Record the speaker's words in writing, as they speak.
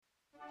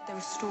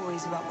are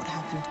stories about what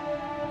happened.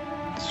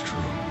 It's true.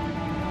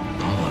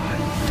 All of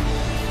it.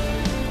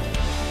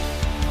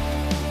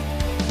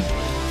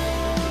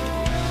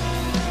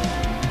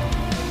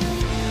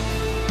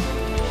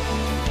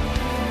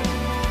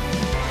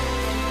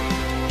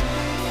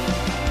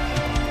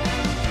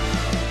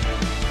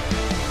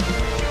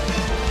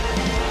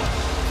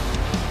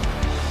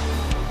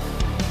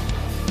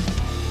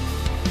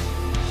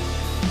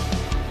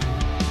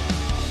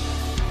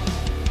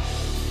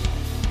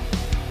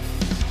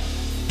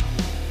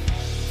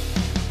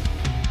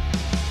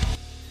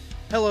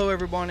 Hello,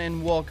 everyone,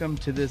 and welcome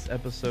to this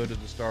episode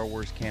of the Star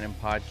Wars Canon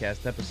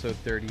Podcast, episode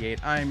 38.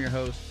 I am your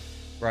host,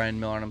 Brian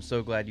Miller, and I'm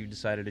so glad you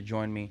decided to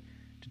join me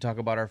to talk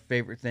about our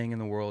favorite thing in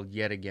the world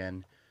yet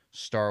again,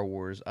 Star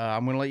Wars.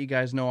 I'm going to let you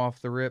guys know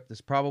off the rip,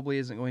 this probably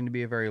isn't going to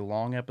be a very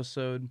long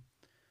episode.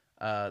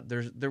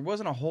 There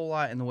wasn't a whole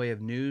lot in the way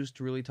of news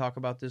to really talk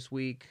about this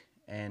week,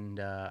 and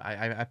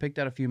I picked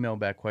out a few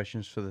mailbag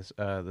questions for this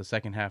the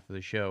second half of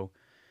the show.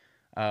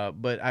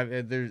 But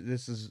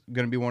this is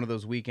going to be one of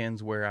those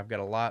weekends where I've got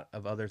a lot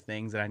of other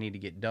things that I need to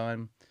get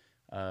done,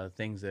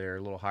 things that are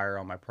a little higher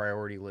on my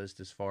priority list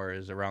as far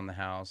as around the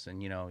house.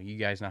 And, you know, you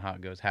guys know how it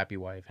goes. Happy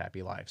wife,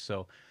 happy life.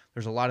 So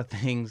there's a lot of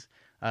things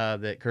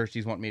that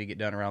Kirsty's wanting me to get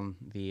done around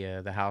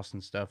the house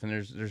and stuff. And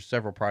there's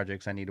several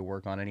projects I need to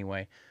work on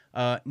anyway.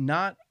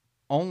 Not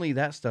only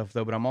that stuff,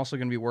 though, but I'm also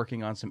going to be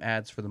working on some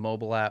ads for the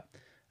mobile app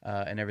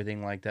and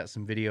everything like that,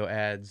 some video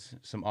ads,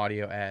 some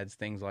audio ads,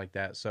 things like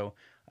that. So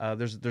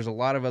there's a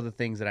lot of other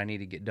things that I need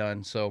to get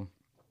done. So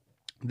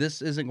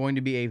this isn't going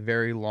to be a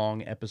very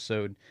long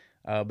episode,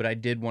 but I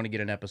did want to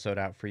get an episode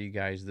out for you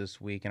guys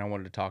this week, and I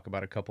wanted to talk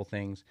about a couple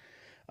things.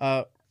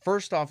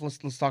 First off,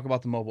 let's talk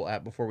about the mobile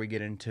app before we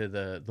get into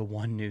the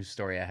one news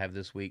story I have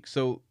this week.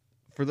 So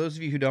for those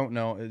of you who don't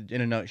know,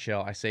 in a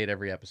nutshell, I say it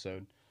every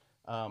episode.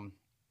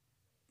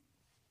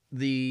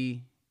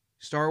 The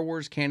Star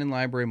Wars Canon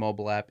Library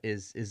mobile app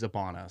is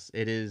upon us.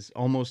 It is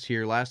almost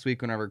here. Last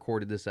week when I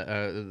recorded this,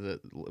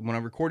 when I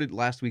recorded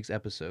last week's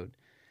episode,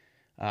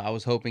 I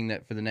was hoping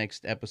that for the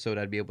next episode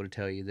I'd be able to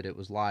tell you that it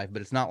was live,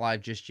 but it's not live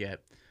just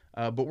yet.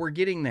 But we're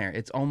getting there.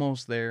 It's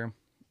almost there,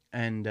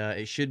 and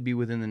it should be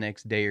within the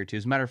next day or two.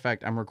 As a matter of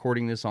fact, I'm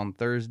recording this on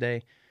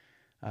Thursday.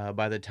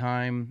 By the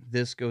time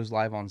this goes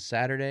live on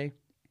Saturday,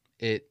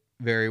 it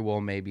very well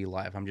may be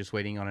live. I'm just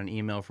waiting on an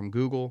email from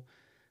Google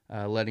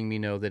letting me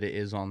know that it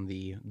is on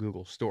the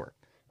Google Store.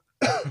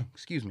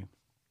 Excuse me.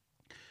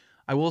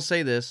 I will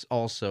say this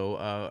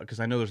also,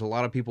 because I know there's a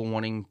lot of people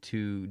wanting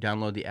to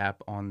download the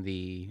app on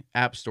the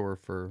App Store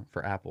for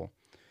Apple.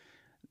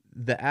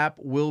 The app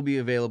will be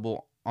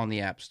available on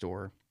the App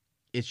Store.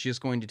 It's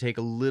just going to take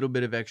a little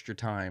bit of extra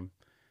time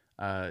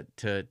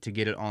to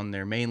get it on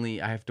there.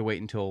 Mainly, I have to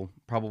wait until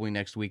probably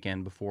next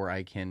weekend before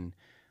I can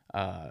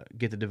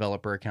get the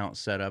developer account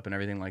set up and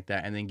everything like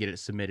that, and then get it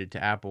submitted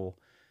to Apple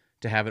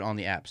to have it on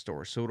the App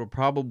Store. So it'll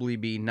probably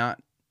be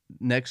not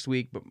next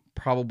week, but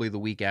probably the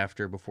week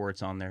after before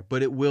it's on there.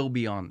 But it will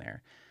be on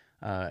there.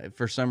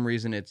 For some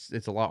reason, it's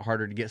a lot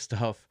harder to get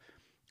stuff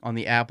on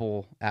the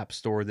Apple App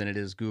Store than it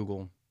is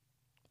Google,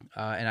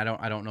 and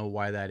I don't know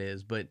why that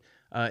is. But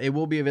it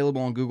will be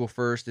available on Google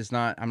first. It's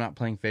not. I'm not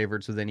playing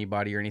favorites with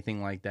anybody or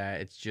anything like that.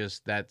 It's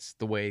just that's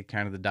the way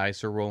kind of the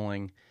dice are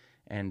rolling,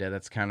 and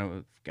that's kind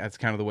of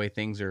the way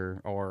things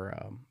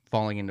are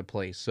falling into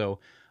place. So.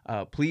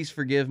 Please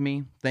forgive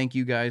me. Thank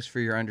you guys for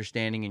your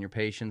understanding and your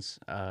patience.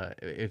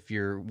 If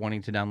you're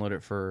wanting to download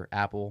it for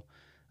Apple,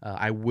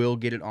 I will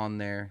get it on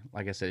there.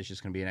 Like I said, it's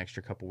just going to be an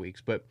extra couple weeks.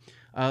 But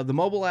the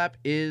mobile app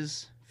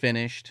is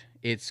finished.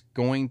 It's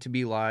going to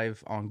be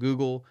live on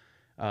Google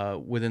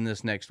within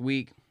this next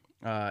week,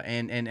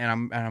 and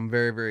I'm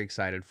very, very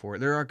excited for it.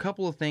 There are a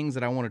couple of things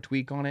that I want to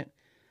tweak on it,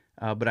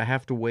 but I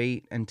have to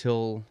wait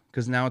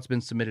because now it's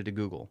been submitted to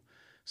Google.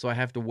 So I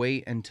have to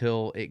wait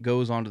until it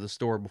goes onto the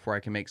store before I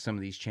can make some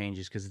of these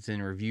changes because it's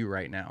in review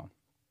right now.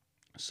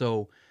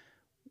 So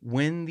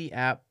when the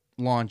app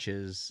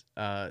launches,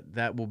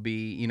 that will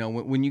be,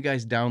 when you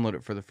guys download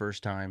it for the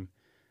first time,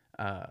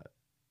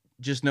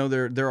 just know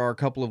there are a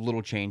couple of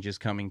little changes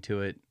coming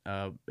to it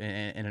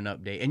in an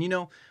update.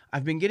 And,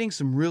 I've been getting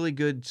some really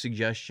good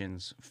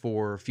suggestions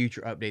for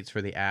future updates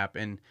for the app.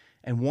 And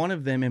one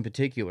of them in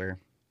particular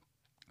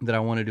that I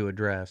wanted to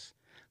address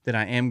that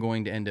I am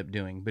going to end up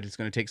doing, but it's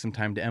going to take some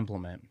time to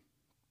implement.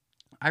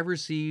 I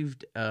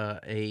received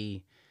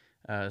a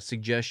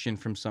suggestion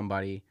from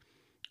somebody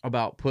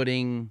about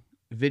putting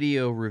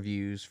video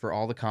reviews for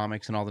all the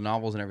comics and all the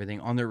novels and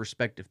everything on their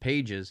respective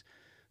pages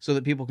so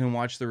that people can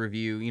watch the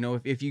review.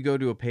 If you go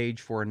to a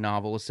page for a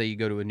novel, let's say you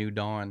go to A New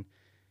Dawn,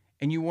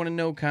 and you want to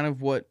know kind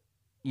of what,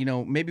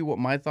 maybe what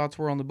my thoughts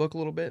were on the book a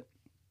little bit,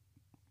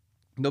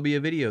 there'll be a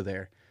video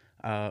there.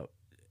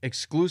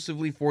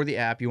 Exclusively for the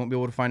app. You won't be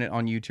able to find it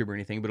on YouTube or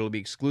anything, but it'll be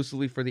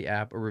exclusively for the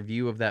app, a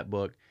review of that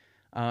book.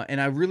 And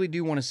I really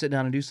do want to sit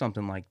down and do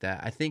something like that.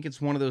 I think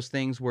it's one of those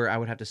things where I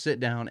would have to sit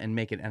down and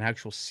make it an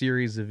actual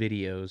series of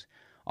videos,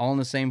 all in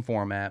the same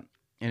format,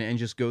 and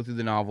just go through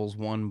the novels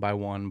one by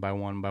one by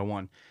one by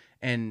one.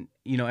 And,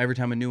 every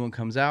time a new one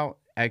comes out,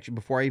 actually,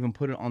 before I even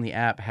put it on the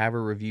app, have a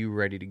review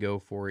ready to go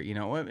for it.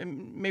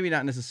 And maybe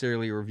not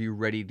necessarily a review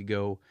ready to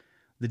go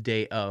the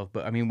day of,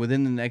 but I mean,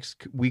 within the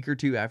next week or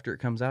two after it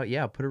comes out,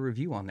 yeah, put a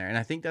review on there. And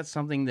I think that's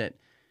something that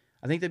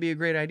I think that'd be a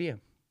great idea.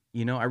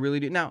 I really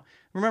do. Now,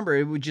 remember,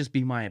 it would just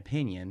be my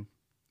opinion.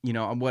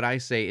 What I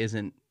say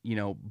isn't,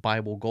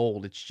 Bible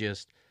gold. It's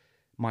just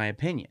my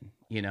opinion,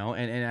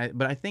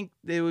 but I think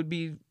it would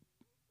be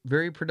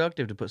very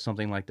productive to put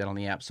something like that on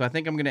the app. So I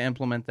think I'm going to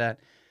implement that.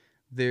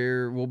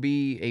 There will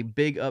be a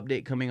big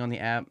update coming on the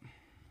app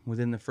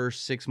within the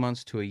first 6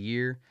 months to a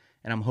year,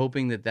 and I'm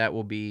hoping that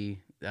will be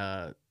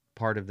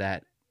part of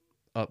that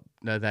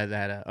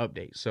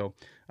update. So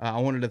I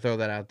wanted to throw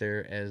that out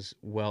there as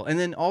well. And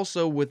then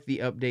also with the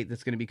update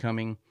that's going to be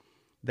coming,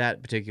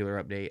 that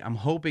particular update, I'm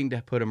hoping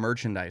to put a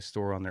merchandise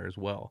store on there as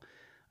well.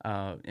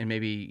 And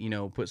maybe,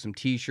 put some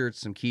t-shirts,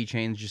 some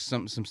keychains, just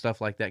some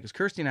stuff like that. Because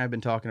Kirsty and I have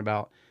been talking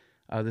about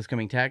this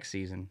coming tax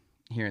season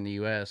here in the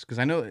U.S. Because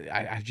I know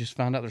I just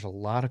found out there's a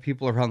lot of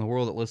people around the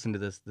world that listen to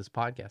this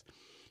podcast.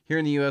 Here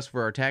in the U.S.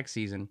 for our tax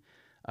season,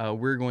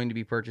 we're going to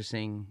be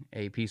purchasing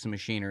a piece of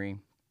machinery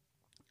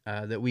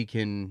that we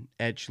can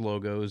etch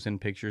logos and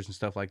pictures and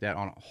stuff like that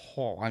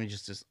on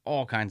just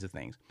all kinds of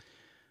things.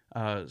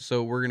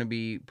 So we're going to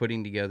be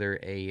putting together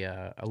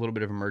a little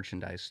bit of a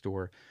merchandise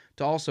store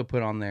to also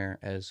put on there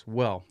as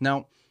well.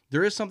 Now,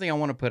 there is something I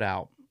want to put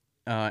out,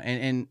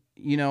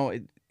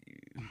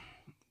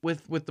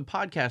 with the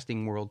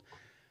podcasting world,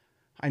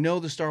 I know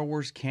the Star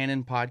Wars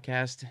Canon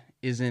podcast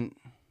isn't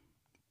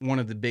one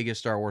of the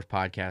biggest Star Wars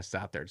podcasts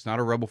out there. It's not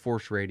a Rebel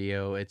Force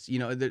Radio. It's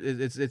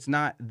it's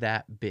not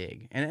that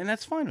big, and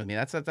that's fine with me.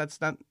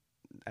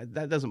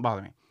 That doesn't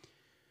bother me,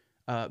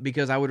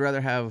 because I would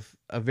rather have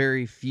a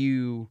very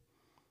few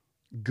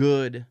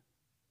good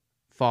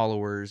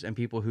followers and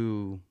people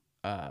who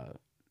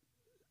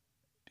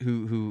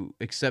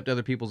accept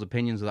other people's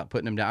opinions without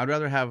putting them down. I'd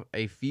rather have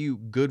a few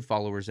good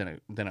followers than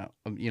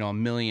a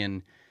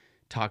million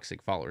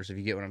toxic followers, if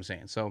you get what I'm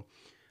saying. So,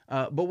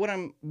 but what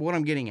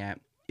I'm getting at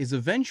is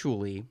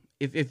eventually,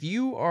 if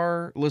you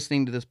are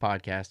listening to this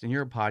podcast and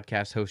you're a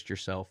podcast host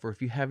yourself, or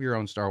if you have your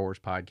own Star Wars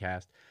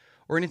podcast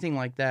or anything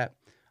like that,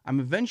 I'm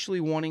eventually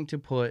wanting to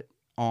put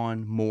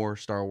on more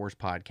Star Wars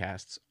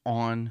podcasts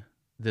on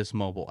this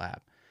mobile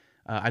app.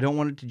 I don't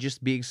want it to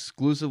just be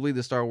exclusively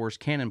the Star Wars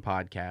Canon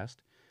podcast,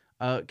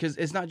 because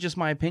it's not just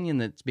my opinion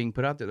that's being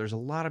put out there. There's a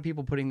lot of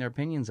people putting their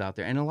opinions out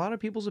there, and a lot of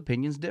people's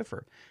opinions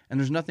differ, and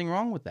there's nothing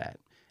wrong with that.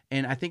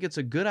 And I think it's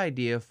a good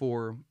idea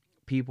for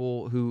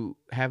people who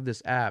have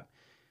this app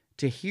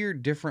to hear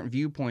different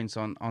viewpoints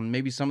on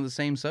maybe some of the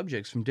same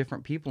subjects from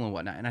different people and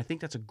whatnot. And I think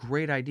that's a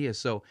great idea.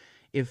 So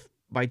if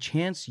by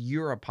chance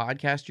you're a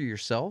podcaster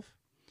yourself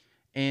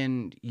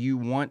and you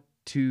want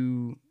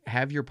to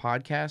have your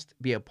podcast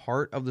be a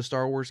part of the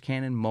Star Wars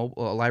Canon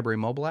Library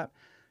mobile app,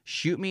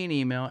 shoot me an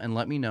email and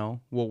let me know.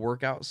 We'll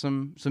work out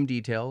some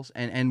details,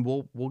 and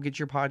we'll get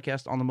your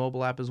podcast on the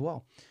mobile app as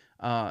well.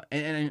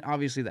 And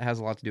obviously that has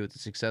a lot to do with the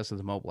success of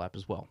the mobile app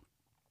as well.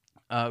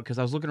 Because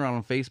I was looking around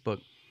on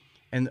Facebook,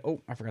 and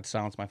I forgot to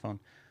silence my phone.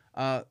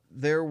 I've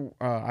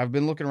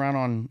been looking around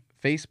on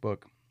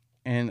Facebook,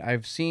 and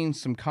I've seen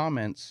some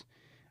comments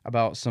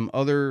about some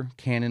other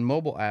Canon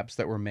mobile apps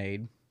that were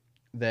made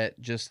that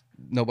just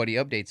nobody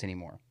updates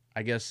anymore.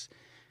 I guess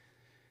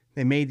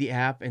they made the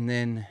app and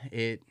then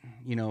it,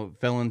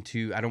 fell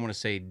into, I don't want to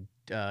say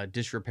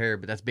disrepair,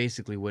 but that's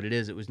basically what it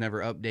is. It was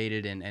never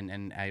updated,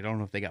 and I don't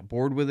know if they got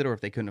bored with it or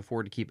if they couldn't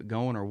afford to keep it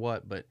going or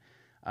what, but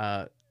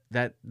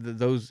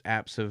those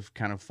apps have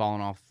kind of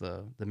fallen off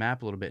the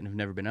map a little bit and have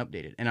never been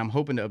updated. And I'm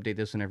hoping to update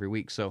this one every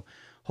week. So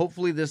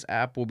hopefully this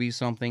app will be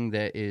something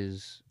that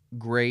is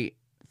great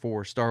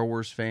for Star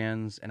Wars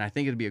fans, and I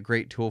think it'd be a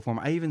great tool for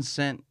them. I even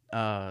sent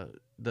I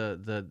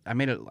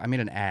made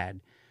an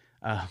ad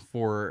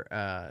for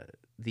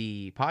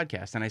the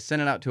podcast, and I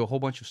sent it out to a whole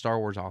bunch of Star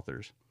Wars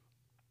authors,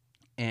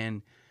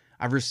 and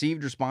I've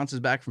received responses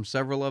back from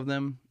several of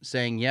them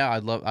saying, "Yeah,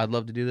 I'd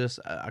love to do this."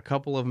 A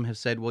couple of them have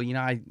said, "Well,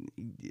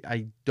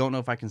 I don't know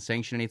if I can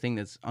sanction anything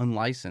that's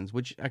unlicensed,"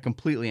 which I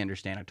completely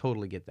understand. I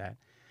totally get that.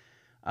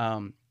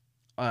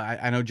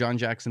 I know John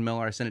Jackson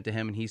Miller. I sent it to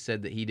him, and he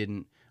said that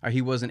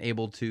he wasn't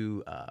able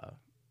to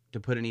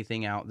put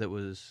anything out that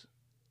was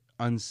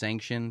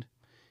unsanctioned,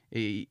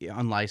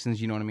 unlicensed.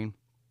 You know what I mean?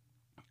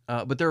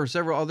 But there were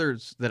several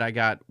others that I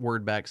got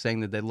word back saying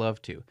that they'd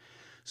love to.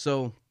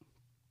 So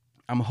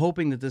I'm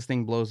hoping that this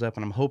thing blows up,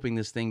 and I'm hoping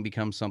this thing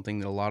becomes something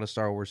that a lot of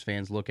Star Wars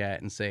fans look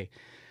at and say,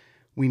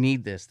 "We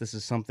need this. This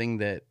is something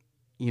that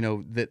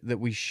that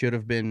we should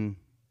have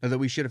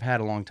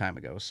had a long time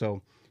ago."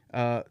 So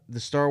the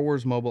Star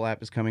Wars mobile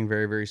app is coming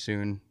very, very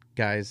soon,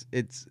 guys.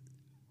 It's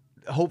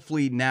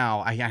hopefully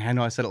now. I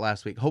know I said it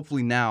last week.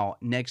 Hopefully now,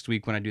 next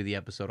week when I do the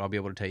episode, I'll be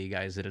able to tell you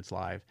guys that it's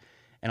live,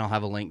 and I'll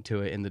have a link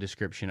to it in the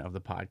description of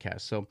the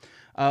podcast. So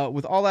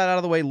with all that out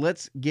of the way,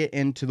 let's get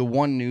into the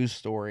one news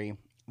story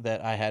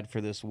that I had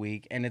for this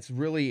week. And it's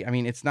really,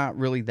 it's not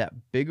really that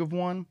big of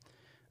one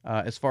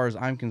as far as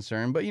I'm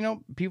concerned, but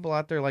people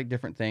out there like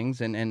different things,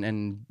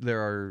 and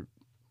there are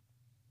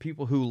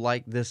people who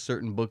like this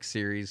certain book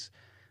series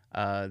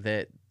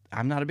that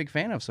I'm not a big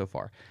fan of so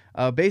far.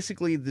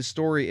 Basically, the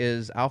story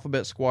is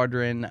Alphabet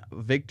Squadron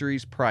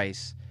Victory's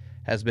Price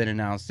has been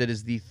announced. It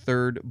is the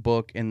third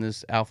book in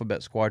this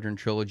Alphabet Squadron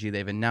trilogy.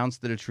 They've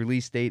announced that its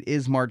release date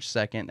is March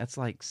 2nd. That's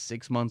like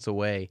 6 months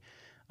away.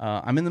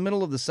 I'm in the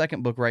middle of the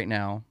second book right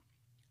now,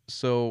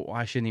 so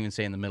I shouldn't even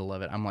say in the middle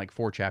of it. I'm like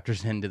 4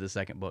 chapters into the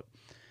second book.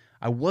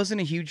 I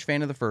wasn't a huge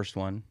fan of the first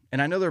one, and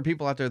I know there are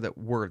people out there that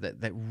were,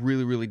 that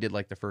really, really did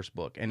like the first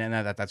book, and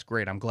that's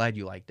great. I'm glad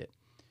you liked it.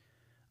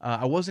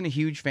 I wasn't a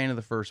huge fan of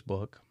the first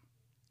book.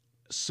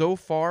 So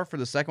far, for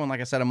the second one,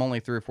 like I said, I'm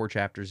only 3 or 4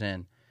 chapters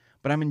in.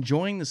 But I'm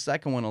enjoying the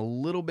second one a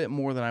little bit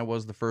more than I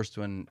was the first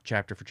one,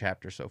 chapter for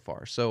chapter so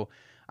far. So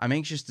I'm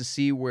anxious to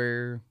see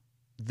where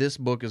this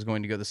book is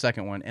going to go, the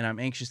second one, and I'm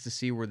anxious to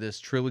see where this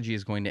trilogy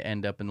is going to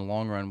end up in the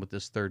long run with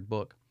this third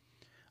book.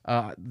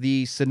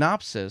 The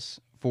synopsis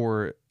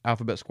for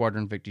Alphabet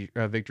Squadron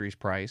Victory's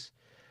Price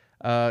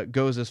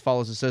goes as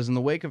follows. It says, in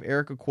the wake of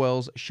Erica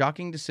Quell's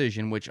shocking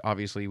decision, which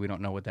obviously we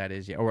don't know what that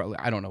is yet, or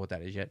I don't know what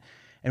that is yet,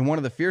 in one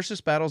of the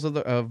fiercest battles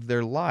of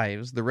their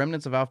lives, the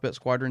remnants of Alphabet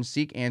Squadron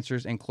seek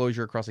answers and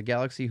closure across a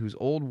galaxy whose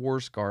old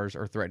war scars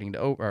are threatening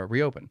to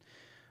reopen.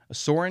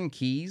 Soren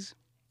Keyes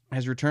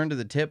has returned to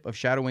the tip of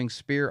Shadow Wing's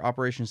spear,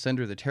 Operation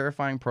Cinder. The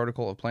terrifying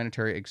protocol of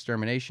planetary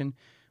extermination,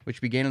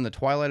 which began in the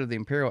twilight of the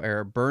Imperial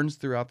era, burns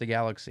throughout the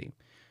galaxy.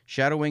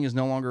 Shadow Wing is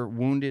no longer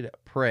wounded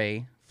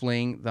prey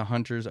fleeing the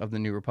hunters of the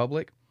New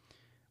Republic.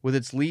 With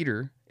its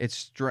leader,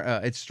 its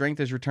strength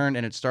has returned,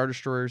 and its Star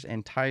Destroyers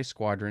and TIE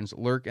squadrons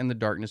lurk in the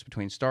darkness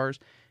between stars,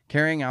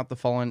 carrying out the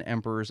fallen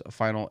Emperor's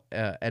final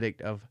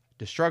edict of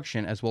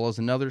destruction, as well as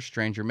another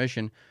stranger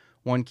mission,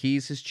 one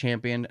Keyes has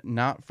championed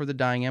not for the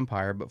dying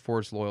Empire, but for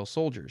its loyal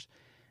soldiers.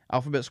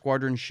 Alphabet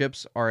Squadron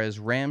ships are as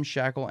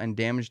ramshackle and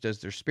damaged as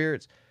their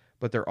spirits,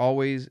 but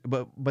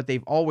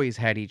they've always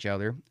had each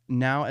other.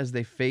 Now, as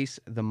they face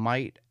the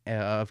might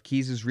of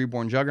Keyes'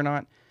 reborn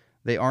juggernaut,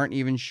 they aren't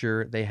even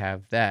sure they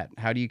have that.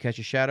 How do you catch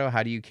a shadow?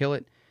 How do you kill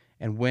it?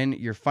 And when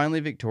you're finally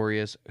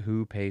victorious,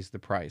 who pays the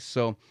price?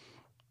 So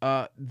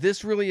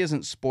this really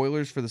isn't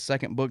spoilers for the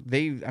second book.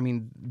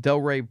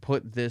 Del Rey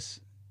put this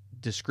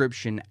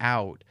description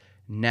out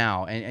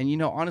now. And you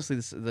know, honestly,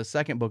 the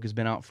second book has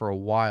been out for a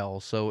while,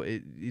 so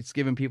it's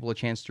given people a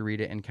chance to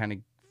read it and kind of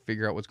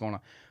figure out what's going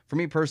on. For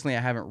me personally, I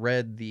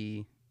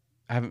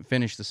haven't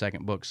finished the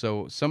second book,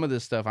 so some of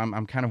this stuff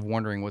I'm kind of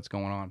wondering what's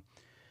going on.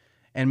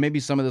 And maybe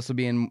some of this will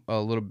be in a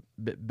little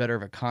bit better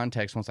of a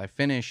context once I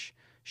finish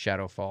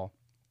Shadowfall.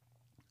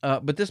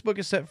 But this book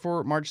is set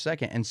for March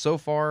 2nd. And so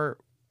far,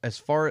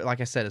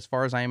 like I said, as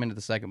far as I am into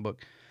the second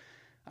book,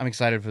 I'm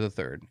excited for the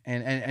third.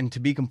 And to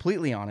be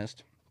completely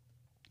honest,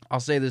 I'll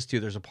say this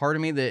too. There's a part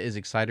of me that is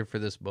excited for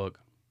this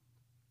book.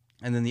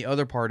 And then the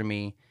other part of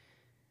me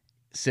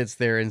sits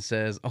there and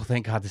says, oh,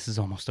 thank God this is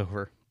almost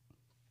over.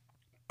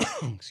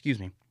 Excuse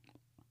me.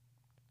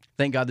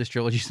 Thank God this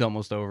trilogy is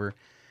almost over.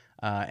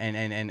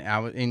 And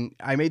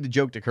I made the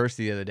joke to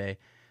Kirsty the other day.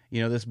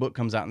 You know, this book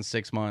comes out in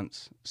 6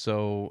 months,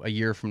 so a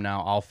year from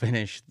now, I'll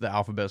finish the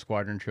Alphabet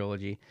Squadron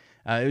trilogy.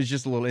 It was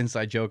just a little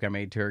inside joke I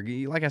made to her.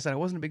 Like I said, I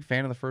wasn't a big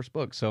fan of the first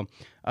book. So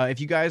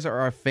if you guys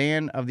are a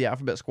fan of the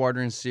Alphabet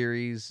Squadron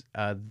series,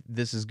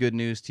 this is good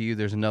news to you.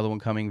 There's another one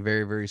coming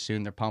very, very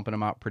soon. They're pumping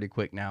them out pretty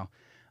quick now.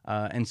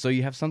 And so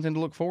you have something to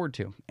look forward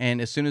to.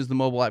 And as soon as the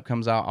mobile app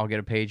comes out, I'll get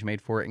a page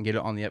made for it and get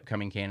it on the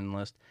upcoming canon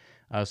list.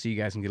 So you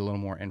guys can get a little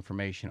more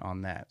information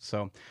on that.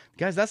 So,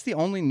 guys, that's the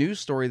only news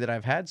story that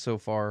I've had so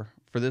far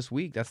for this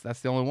week. That's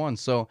the only one.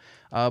 So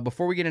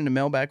before we get into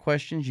mailbag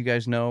questions, you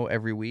guys know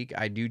every week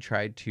I do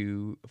try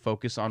to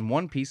focus on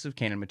one piece of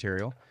canon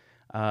material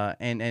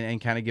and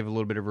kind of give a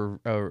little bit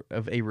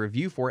of a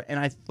review for it. And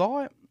I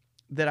thought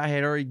that I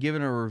had already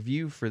given a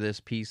review for this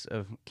piece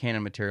of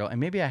canon material, and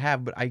maybe I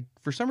have, but I,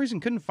 for some reason,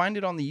 couldn't find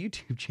it on the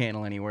YouTube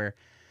channel anywhere.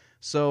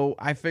 So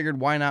I figured,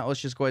 why not?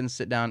 Let's just go ahead and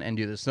sit down and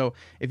do this. So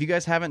if you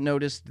guys haven't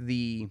noticed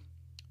the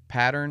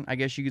pattern, I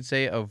guess you could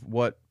say, of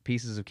what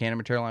pieces of canon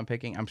material I'm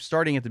picking, I'm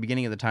starting at the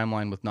beginning of the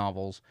timeline with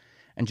novels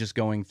and just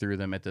going through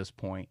them at this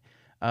point.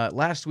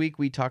 Last week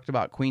we talked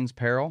about Queen's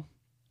Peril,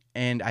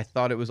 and I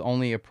thought it was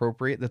only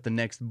appropriate that the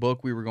next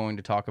book we were going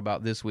to talk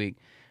about this week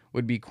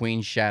would be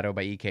Queen's Shadow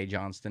by E.K.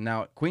 Johnston.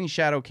 Now, Queen's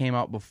Shadow came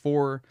out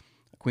before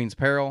Queen's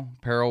Peril.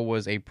 Peril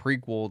was a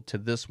prequel to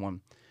this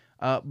one.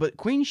 But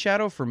Queen's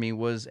Shadow for me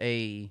was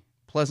a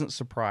pleasant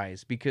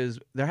surprise because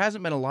there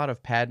hasn't been a lot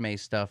of Padme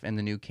stuff in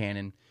the new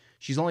canon.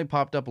 She's only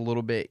popped up a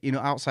little bit, you know,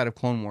 outside of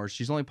Clone Wars.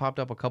 She's only popped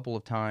up a couple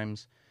of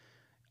times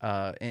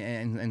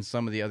in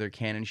some of the other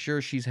canon.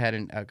 Sure, she's had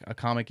a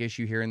comic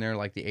issue here and there,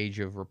 like the Age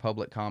of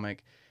Republic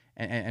comic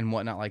and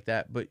whatnot like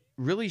that. But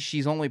really,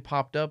 she's only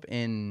popped up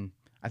in,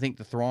 I think,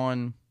 the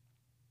Thrawn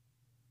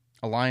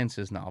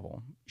Alliances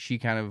novel. She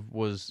kind of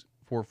was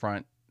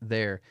forefront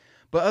there.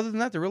 But other than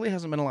that, there really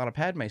hasn't been a lot of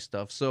Padme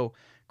stuff. So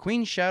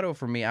Queen's Shadow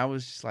for me, I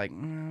was just like,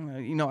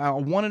 you know, I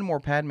wanted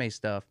more Padme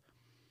stuff.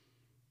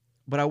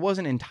 But I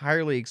wasn't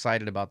entirely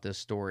excited about this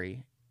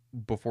story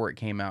before it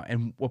came out.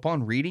 And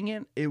upon reading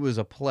it, it was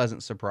a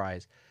pleasant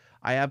surprise.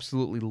 I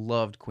absolutely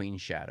loved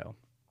Queen's Shadow.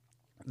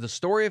 The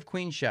story of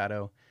Queen's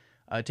Shadow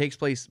It takes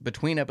place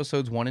between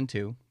episodes 1 and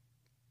 2,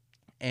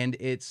 and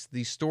it's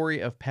the story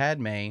of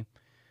Padme.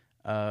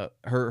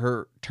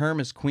 Her term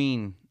as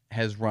queen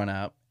has run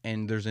up,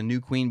 and there's a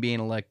new queen being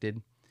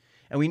elected.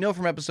 And we know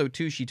from episode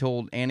 2 she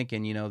told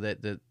Anakin,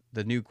 that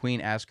the new queen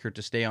asked her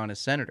to stay on as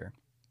senator.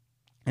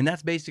 And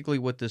that's basically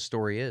what this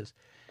story is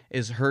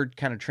her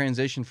kind of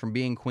transition from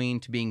being queen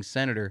to being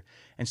senator,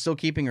 and still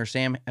keeping her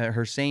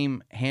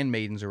same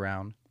handmaidens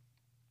around.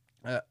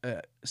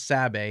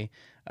 Sabe,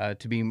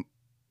 to be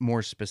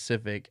more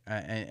specific,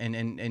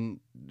 and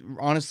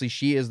honestly,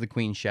 she is the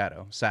Queen's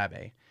shadow,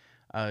 Sabe,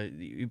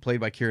 played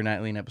by Keira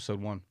Knightley in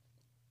episode 1.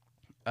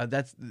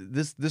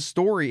 This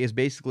story is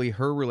basically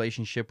her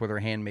relationship with her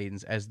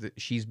handmaidens as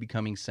she's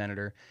becoming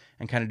senator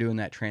and kind of doing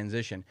that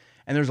transition.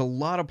 And there's a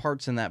lot of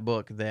parts in that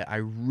book that I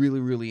really,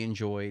 really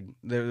enjoyed.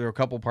 There were a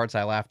couple parts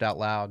I laughed out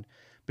loud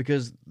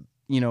because,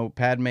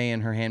 Padme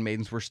and her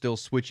handmaidens were still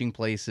switching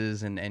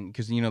places, and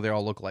because, they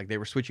all look like they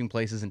were switching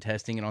places and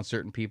testing it on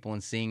certain people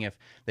and seeing if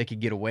they could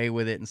get away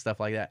with it and stuff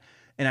like that.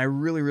 And I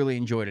really, really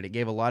enjoyed it. It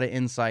gave a lot of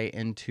insight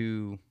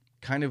into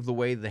kind of the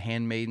way the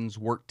handmaidens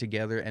worked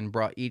together and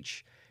brought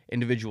each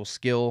individual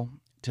skill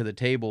to the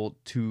table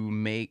to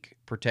make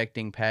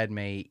protecting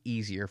Padme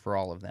easier for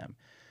all of them.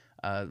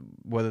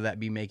 Whether that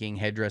be making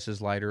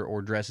headdresses lighter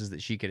or dresses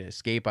that she could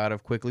escape out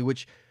of quickly,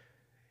 which,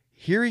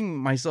 hearing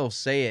myself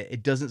say it,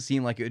 it doesn't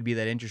seem like it would be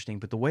that interesting,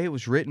 but the way it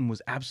was written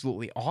was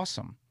absolutely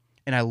awesome,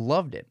 and I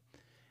loved it.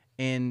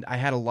 And I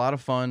had a lot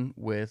of fun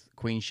with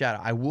Queen's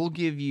Shadow. I will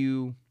give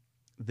you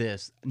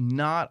this.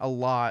 Not a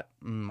lot,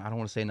 I don't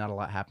want to say not a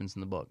lot happens in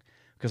the book,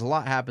 because a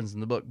lot happens in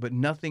the book, but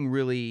nothing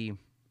really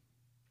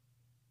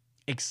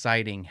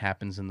exciting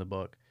happens in the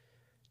book,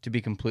 to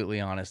be completely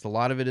honest. A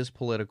lot of it is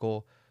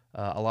political.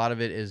 A lot of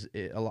it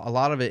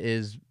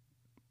is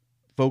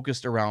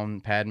focused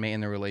around Padme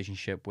and the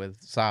relationship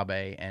with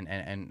Sabe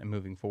and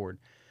moving forward.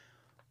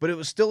 But it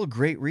was still a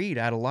great read.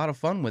 I had a lot of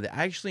fun with it.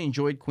 I actually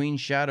enjoyed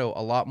Queen's Shadow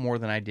a lot more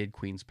than I did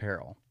Queen's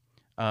Peril.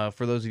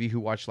 For those of you who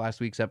watched last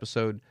week's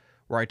episode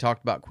where I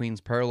talked about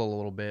Queen's Peril a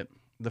little bit,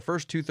 the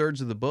first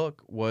 2/3 of the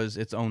book was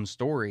its own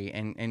story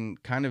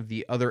and kind of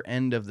the other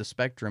end of the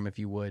spectrum, if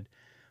you would,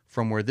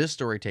 from where this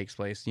story takes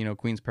place.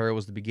 Queen's Peril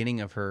was the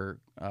beginning of her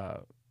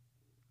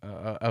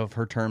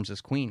terms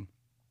as queen,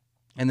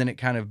 and then it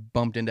kind of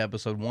bumped into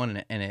episode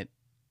 1, and it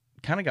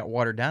kind of got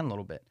watered down a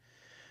little bit.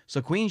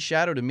 So Queen's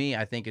Shadow, to me,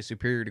 I think is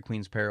superior to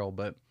Queen's Peril,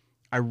 but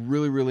I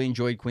really, really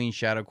enjoyed Queen's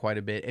Shadow quite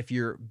a bit. If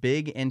you're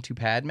big into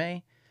Padme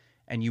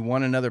and you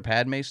want another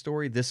Padme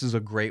story, this is a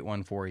great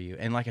one for you.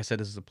 And like I said,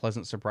 this is a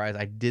pleasant surprise.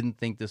 I didn't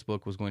think this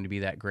book was going to be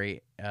that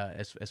great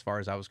as far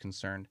as I was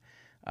concerned.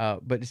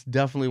 But it's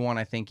definitely one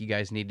I think you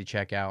guys need to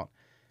check out.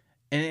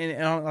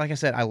 And like I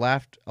said, I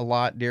laughed a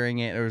lot during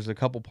it. There was a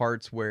couple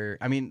parts where,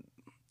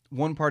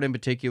 one part in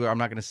particular, I'm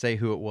not going to say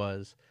who it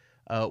was.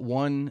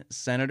 One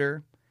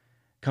senator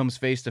comes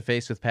face to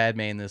face with Padme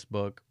in this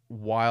book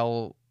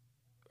while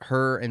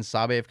her and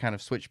Sabe have kind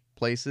of switched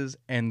places,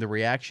 and the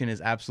reaction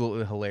is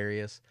absolutely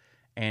hilarious.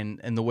 And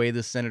the way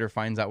this senator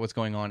finds out what's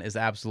going on is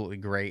absolutely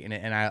great.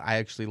 And I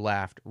actually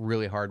laughed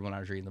really hard when I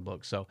was reading the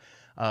book. So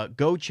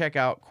go check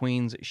out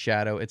Queen's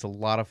Shadow. It's a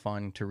lot of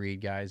fun to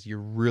read, guys. You're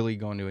really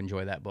going to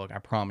enjoy that book. I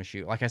promise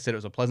you. Like I said, it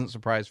was a pleasant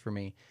surprise for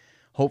me.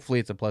 Hopefully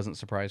it's a pleasant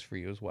surprise for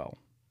you as well.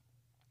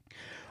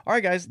 All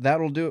right, guys,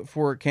 that'll do it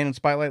for Canon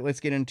Spotlight. Let's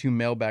get into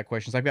mailbag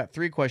questions. I've got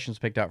 3 questions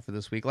picked out for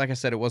this week. Like I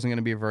said, it wasn't going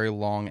to be a very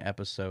long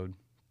episode.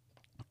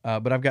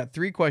 But I've got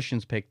 3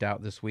 questions picked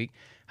out this week.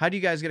 How do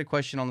you guys get a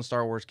question on the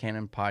Star Wars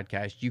Canon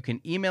podcast? You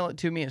can email it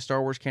to me at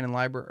Star Wars Canon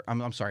Library.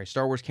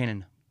 Star Wars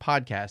Canon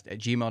Podcast at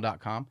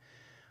gmail.com.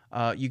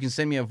 You can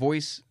send me a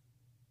voice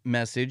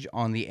message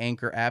on the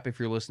Anchor app if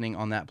you're listening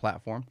on that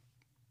platform.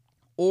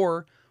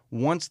 Or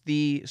once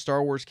the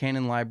Star Wars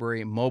Canon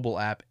Library mobile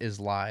app is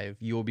live,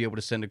 you will be able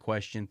to send a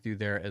question through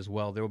there as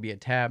well. There will be a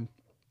tab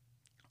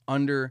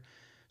under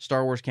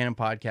Star Wars Canon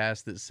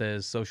Podcast that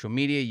says social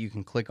media. You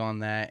can click on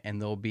that, and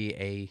there'll be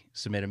a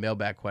submit a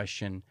mailbag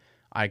question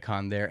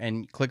icon there.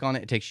 And click on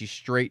it. It takes you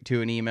straight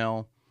to an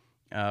email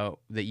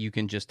that you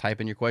can just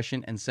type in your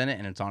question and send it,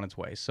 and it's on its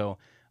way. So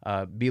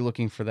be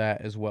looking for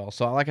that as well.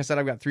 So like I said,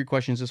 I've got 3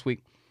 questions this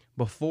week.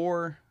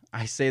 Before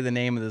I say the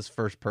name of this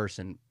first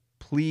person,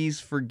 please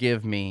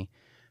forgive me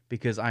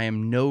because I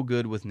am no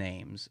good with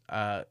names.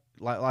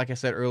 Like I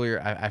said earlier,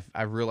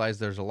 I've realized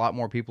there's a lot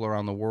more people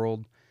around the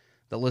world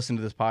that listen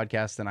to this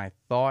podcast than I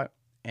thought.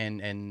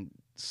 And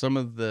some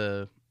of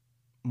the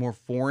more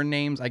foreign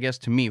names, I guess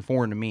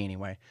foreign to me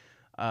anyway,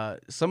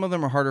 some of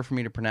them are harder for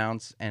me to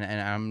pronounce, and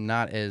I'm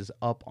not as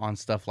up on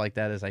stuff like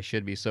that as I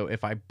should be. So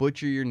if I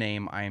butcher your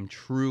name, I am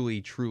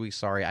truly, truly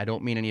sorry. I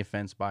don't mean any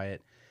offense by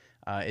it.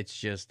 It's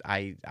just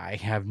I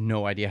have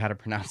no idea how to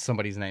pronounce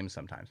somebody's name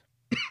sometimes.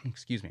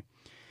 Excuse me.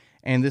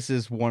 And this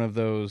is one of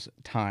those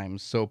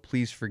times, so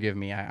please forgive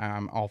me.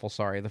 I'm awful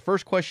sorry. The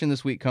first question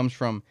this week comes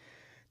from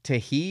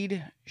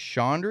Tahid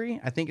Chandri,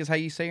 I think is how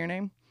you say your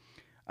name.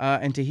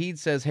 And Tahid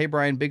says, "Hey,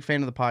 Brian, big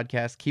fan of the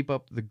podcast. Keep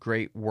up the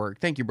great work."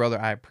 Thank you, brother.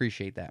 I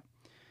appreciate that.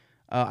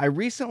 I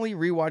recently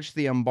rewatched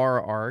the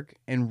Umbara arc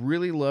and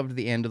really loved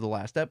the end of the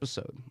last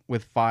episode,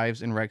 with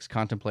Fives and Rex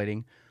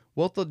contemplating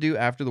what they'll do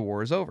after the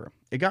war is over.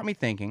 It got me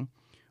thinking,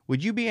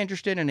 would you be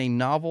interested in a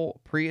novel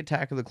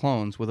pre-Attack of the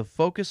Clones with a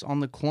focus on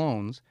the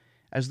clones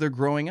as they're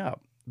growing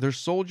up? They're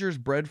soldiers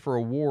bred for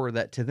a war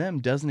that to them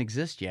doesn't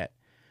exist yet.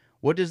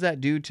 What does that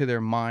do to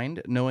their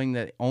mind, knowing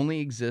that it only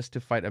exists to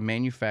fight a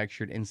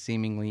manufactured and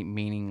seemingly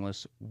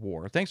meaningless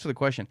war? Thanks for the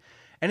question.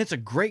 And it's a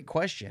great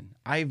question.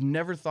 I've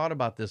never thought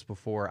about this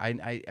before.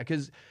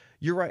 Because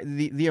you're right.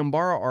 The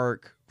Umbara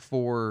arc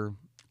for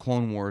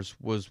Clone Wars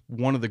was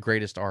one of the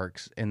greatest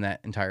arcs in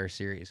that entire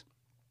series.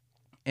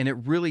 And it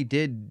really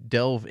did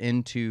delve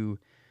into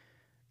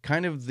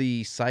kind of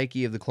the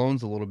psyche of the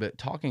clones a little bit,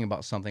 talking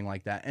about something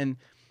like that. And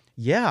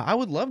yeah, I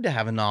would love to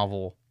have a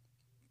novel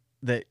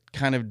that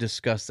kind of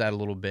discussed that a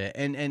little bit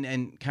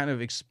and kind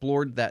of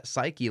explored that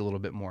psyche a little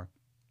bit more.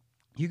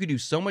 You could do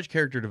so much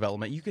character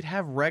development. You could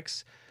have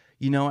Rex,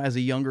 as a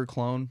younger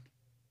clone,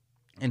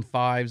 and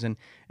Fives and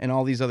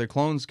all these other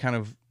clones kind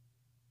of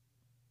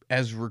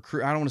as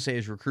recruit. I don't want to say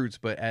as recruits,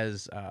 but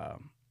as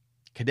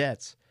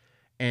cadets,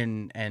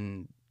 and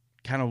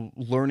kind of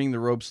learning the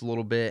ropes a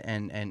little bit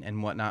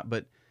and whatnot.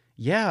 But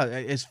yeah,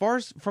 as far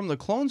as from the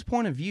clones'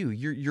 point of view,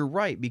 you're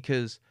right,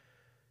 because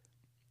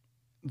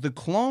the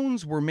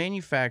clones were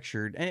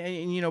manufactured,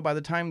 and by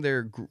the time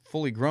they're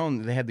fully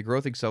grown, they had the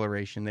growth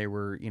acceleration. They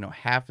were,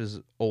 half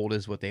as old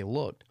as what they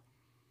looked.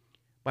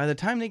 By the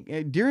time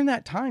during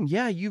that time,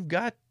 yeah, you've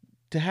got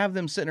to have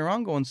them sitting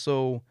around going,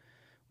 so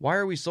why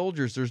are we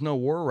soldiers? There's no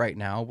war right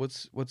now.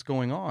 What's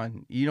going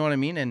on? You know what I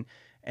mean?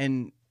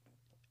 And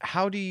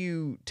how do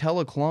you tell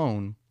a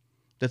clone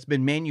that's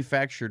been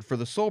manufactured for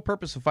the sole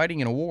purpose of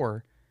fighting in a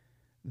war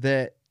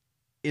that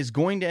is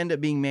going to end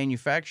up being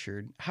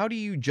manufactured? How do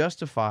you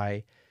justify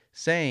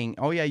saying,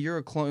 "Oh yeah, you're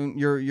a clone,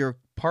 you're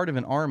part of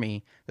an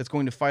army that's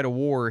going to fight a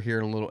war here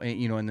in a little,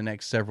 in the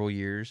next several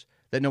years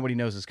that nobody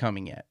knows is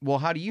coming yet"? Well,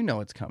 how do you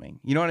know it's coming?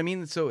 You know what I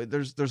mean? So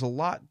there's a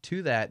lot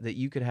to that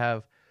you could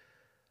have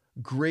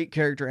great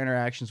character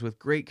interactions with,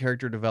 great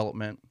character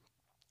development.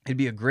 It'd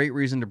be a great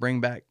reason to bring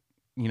back,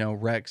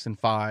 Rex and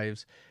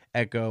Fives,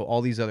 Echo,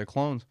 all these other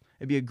clones.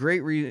 It'd be a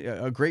great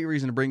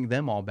reason to bring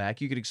them all back.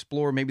 You could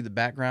explore maybe the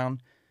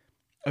background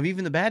of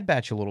even the Bad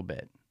Batch a little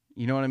bit.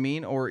 You know what I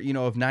mean? Or,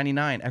 of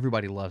 99.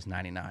 Everybody loves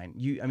 99.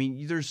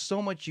 There's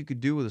so much you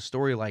could do with a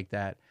story like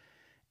that.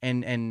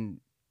 And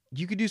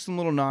you could do some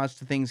little nods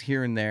to things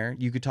here and there.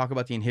 You could talk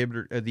about the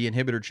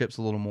inhibitor chips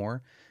a little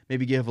more.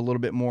 Maybe give a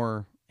little bit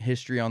more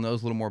history on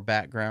those, a little more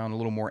background, a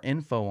little more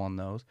info on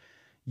those.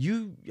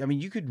 You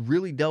could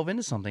really delve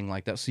into something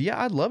like that. So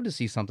yeah, I'd love to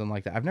see something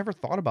like that. I've never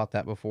thought about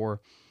that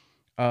before.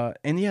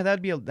 And yeah,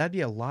 that'd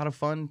be a lot of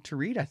fun to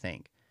read, I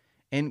think.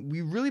 And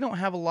we really don't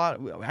have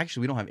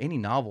we don't have any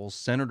novels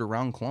centered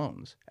around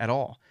clones at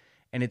all.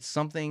 And it's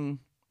something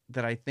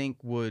that I think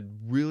would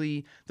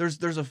really,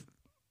 there's a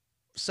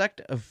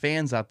sect of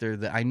fans out there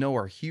that I know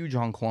are huge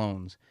on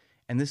clones.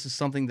 And this is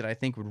something that I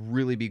think would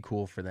really be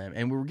cool for them.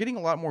 And we're getting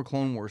a lot more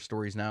Clone Wars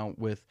stories now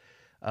with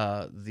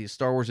the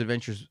Star Wars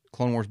Adventures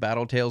Clone Wars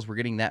Battle Tales. We're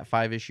getting that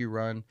 5-issue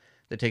run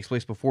that takes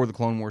place before the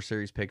Clone Wars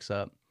series picks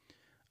up.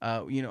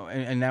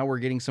 And now we're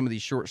getting some of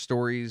these short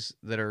stories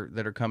that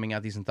are coming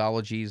out, these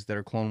anthologies that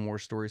are Clone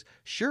Wars stories.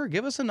 Sure,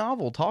 give us a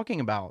novel talking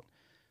about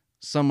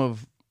some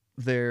of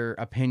their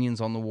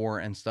opinions on the war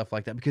and stuff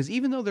like that. Because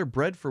even though they're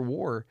bred for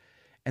war,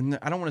 and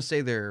I don't want to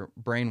say they're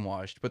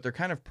brainwashed, but they're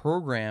kind of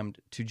programmed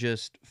to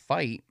just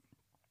fight.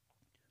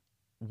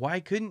 Why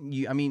couldn't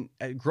you?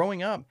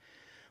 Growing up,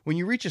 when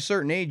you reach a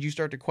certain age, you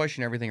start to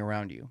question everything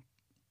around you.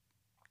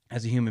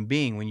 As a human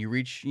being, when you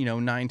reach,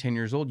 9, 10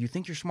 years old, you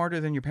think you're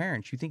smarter than your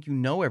parents. You think you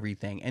know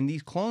everything. And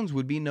these clones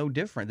would be no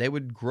different. They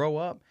would grow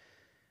up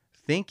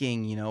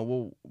thinking,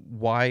 well,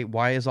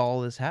 why is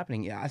all this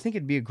happening? Yeah, I think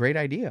it'd be a great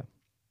idea.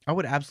 I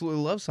would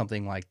absolutely love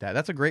something like that.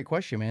 That's a great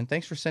question, man.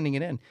 Thanks for sending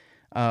it in.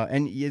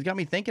 And it got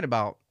me thinking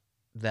about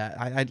that.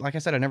 I like I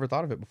said, I never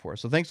thought of it before.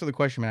 So thanks for the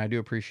question, man. I do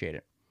appreciate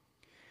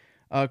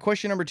it.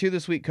 Question number 2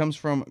 this week comes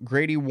from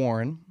Grady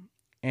Warren.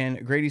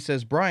 And Grady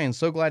says, Brian,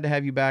 so glad to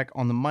have you back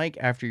on the mic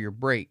after your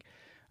break.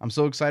 I'm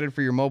so excited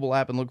for your mobile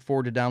app and look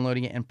forward to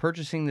downloading it and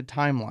purchasing the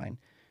Timeline.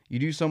 You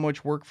do so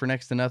much work for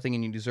next to nothing,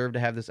 and you deserve to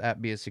have this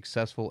app be as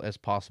successful as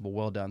possible.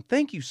 Well done.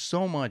 Thank you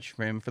so much,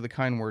 Rim, for the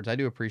kind words. I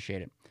do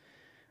appreciate it.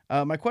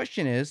 My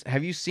question is,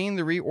 have you seen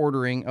the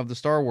reordering of the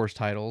Star Wars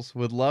titles?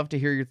 Would love to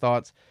hear your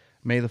thoughts.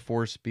 May the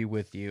Force be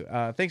with you.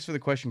 Thanks for the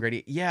question,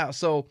 Grady. Yeah,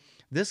 so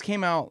this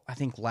came out, I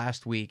think,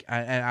 last week.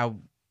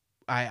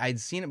 I'd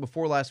seen it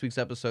before last week's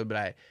episode,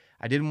 but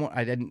I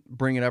didn't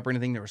bring it up or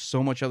anything. There was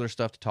so much other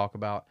stuff to talk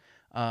about.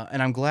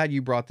 And I'm glad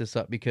you brought this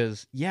up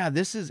because, yeah,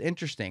 this is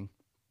interesting.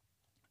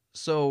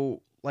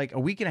 So, like a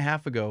week and a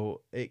half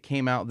ago, it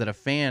came out that a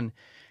fan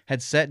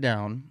had sat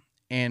down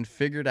and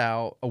figured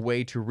out a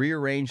way to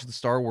rearrange the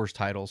Star Wars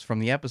titles from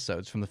the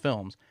episodes, from the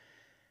films,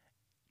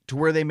 to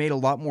where they made a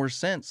lot more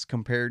sense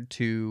compared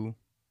to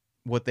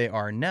what they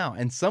are now.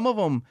 And some of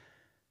them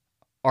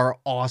are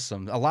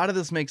awesome. A lot of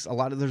this makes a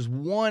lot of, there's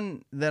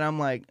one that I'm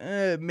like,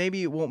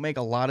 maybe it won't make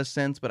a lot of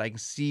sense, but I can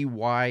see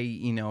why,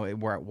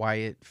 why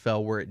it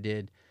fell where it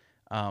did.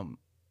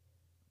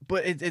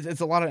 But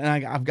it's a lot of, and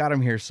I've got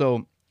them here.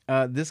 So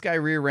this guy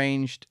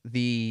rearranged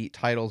the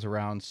titles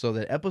around so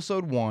that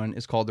episode 1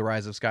 is called The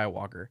Rise of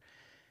Skywalker.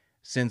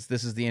 Since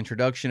this is the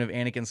introduction of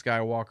Anakin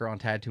Skywalker on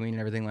Tatooine and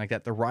everything like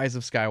that, The Rise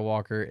of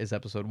Skywalker is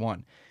episode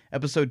 1.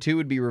 Episode 2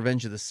 would be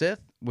Revenge of the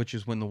Sith, which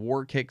is when the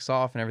war kicks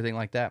off and everything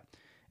like that.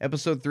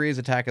 Episode 3 is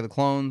Attack of the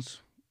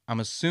Clones. I'm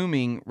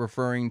assuming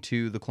referring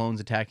to the clones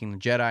attacking the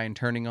Jedi and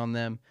turning on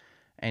them,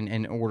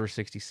 and Order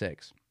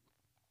 66.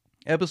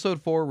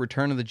 Episode 4,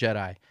 Return of the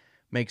Jedi.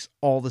 Makes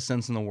all the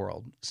sense in the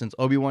world. Since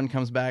Obi-Wan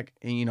comes back,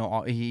 and,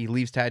 he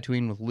leaves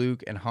Tatooine with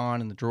Luke and Han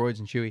and the droids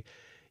and Chewie.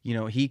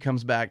 He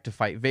comes back to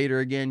fight Vader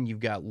again. You've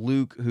got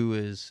Luke, who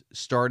is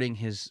starting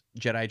his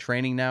Jedi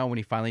training now when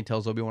he finally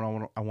tells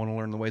Obi-Wan, I want to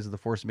learn the ways of the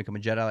Force and become a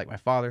Jedi like my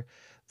father.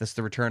 That's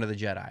the Return of the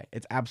Jedi.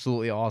 It's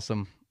absolutely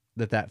awesome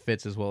that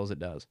fits as well as it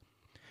does.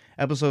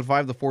 Episode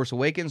 5, The Force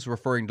Awakens,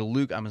 referring to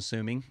Luke, I'm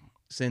assuming,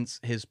 since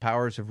his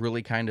powers have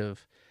really kind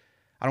of,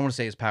 I don't want to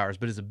say his powers,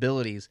 but his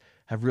abilities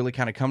have really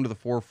kind of come to the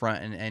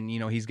forefront. And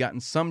he's gotten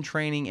some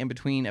training in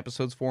between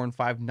episodes 4 and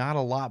 5. Not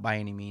a lot by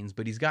any means,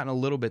 but he's gotten a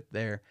little bit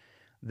there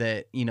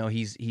that,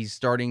 he's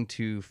starting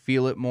to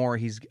feel it more.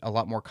 He's a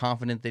lot more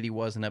confident than he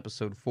was in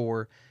episode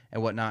 4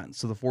 and whatnot.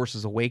 So the Force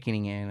is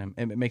awakening in him,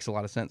 and it makes a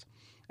lot of sense.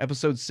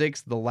 Episode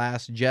 6, The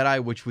Last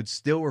Jedi, which would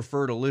still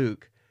refer to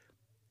Luke,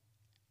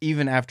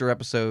 even after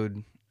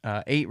episode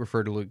 8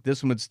 referred to Luke.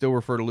 This one would still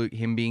refer to Luke,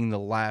 him being the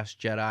last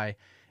Jedi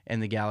in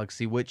the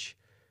galaxy, which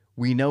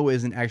we know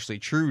isn't actually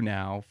true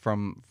now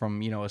from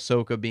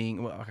Ahsoka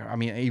being, well, I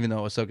mean, even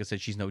though Ahsoka said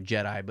she's no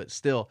Jedi, but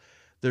still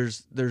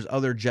there's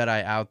other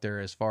Jedi out there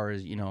as far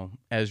as,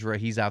 Ezra,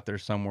 he's out there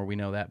somewhere, we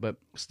know that, but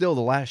still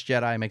The Last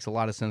Jedi makes a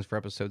lot of sense for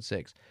episode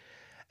 6.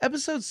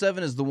 Episode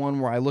 7 is the one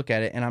where I look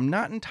at it and I'm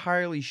not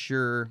entirely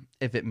sure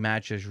if it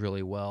matches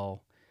really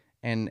well.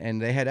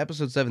 And they had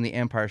episode 7, The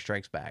Empire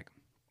Strikes Back.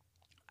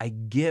 I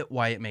get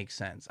why it makes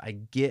sense.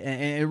 And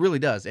it really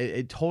does.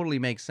 It totally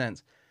makes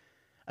sense.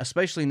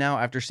 Especially now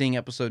after seeing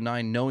episode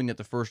 9, knowing that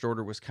the First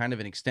Order was kind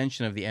of an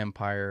extension of the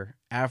Empire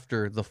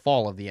after the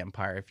fall of the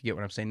Empire, if you get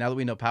what I'm saying. Now that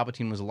we know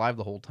Palpatine was alive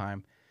the whole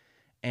time,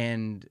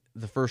 and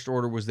the First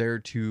Order was there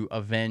to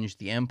avenge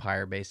the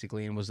Empire,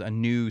 basically, and was a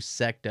new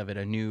sect of it,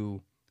 a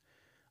new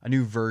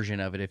version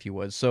of it, if you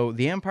would. So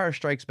The Empire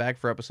Strikes Back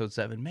for episode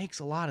 7 makes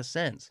a lot of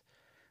sense.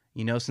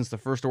 Since the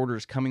First Order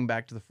is coming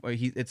back to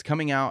it's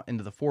coming out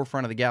into the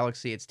forefront of the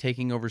galaxy, it's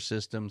taking over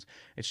systems,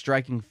 it's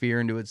striking fear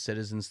into its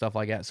citizens, stuff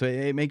like that. So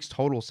it makes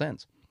total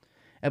sense.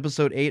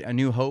 Episode 8, A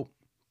New Hope.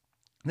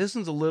 This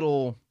one's a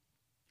little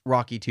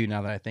rocky too,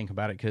 now that I think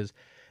about it, because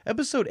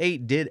episode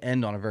 8 did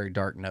end on a very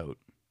dark note,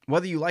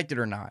 whether you liked it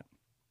or not.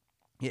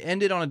 It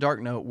ended on a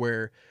dark note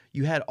where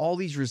you had all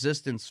these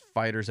resistance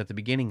fighters at the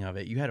beginning of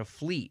it. You had a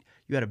fleet,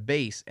 you had a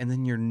base, and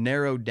then you're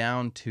narrowed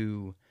down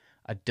to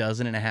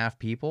 12.5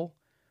 people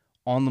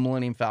on the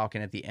Millennium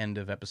Falcon at the end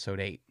of episode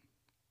 8.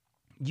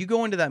 You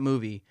go into that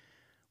movie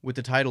with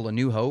the title A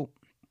New Hope,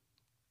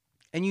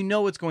 and you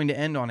know it's going to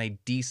end on a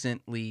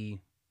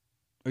decently,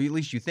 or at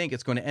least you think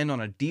it's going to end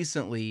on a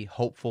decently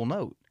hopeful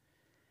note.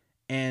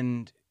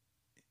 And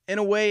in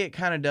a way it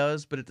kind of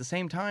does, but at the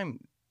same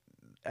time,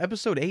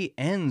 episode 8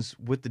 ends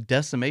with the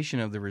decimation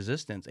of the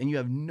Resistance, and you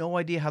have no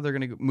idea how they're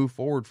going to move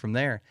forward from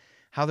there,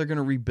 how they're going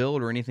to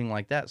rebuild or anything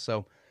like that.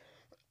 So,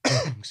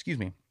 excuse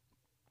me,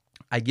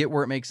 I get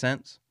where it makes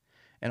sense.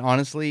 And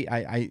honestly,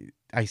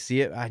 I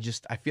see it.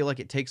 I feel like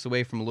it takes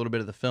away from a little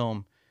bit of the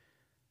film,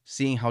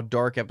 seeing how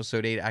dark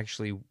episode 8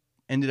 actually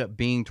ended up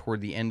being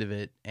toward the end of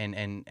it,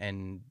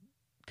 and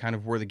kind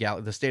of where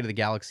the state of the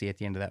galaxy at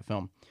the end of that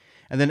film.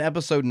 And then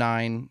episode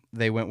 9,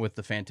 they went with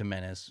The Phantom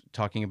Menace,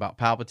 talking about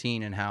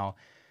Palpatine and how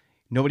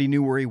nobody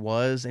knew where he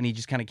was, and he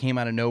just kind of came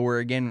out of nowhere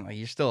again. Like,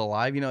 you're still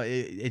alive.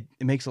 It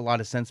makes a lot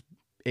of sense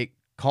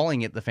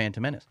calling it The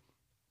Phantom Menace.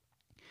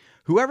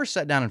 Whoever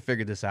sat down and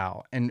figured this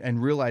out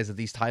and realized that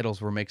these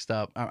titles were mixed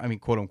up, I mean,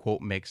 quote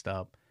unquote, mixed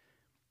up,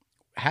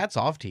 hats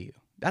off to you.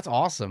 That's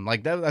awesome.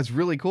 Like, that's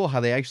really cool how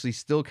they actually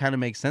still kind of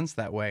make sense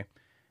that way.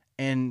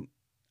 And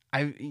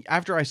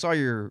after I saw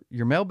your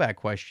mailbag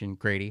question,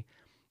 Grady,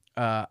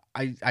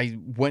 I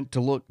went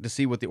to look to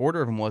see what the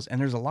order of them was, and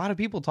there's a lot of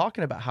people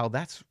talking about how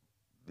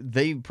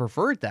they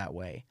prefer it that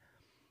way.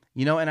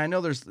 And I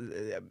know there's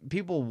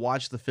people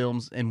watch the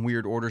films in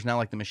weird orders now,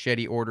 like the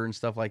machete order and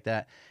stuff like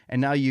that.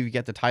 And now you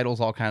get the titles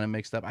all kind of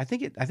mixed up. I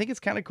think it's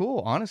kind of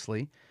cool,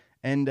 honestly.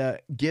 And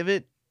give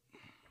it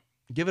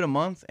a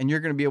month, and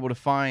you're going to be able to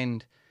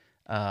find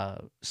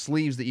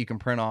sleeves that you can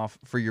print off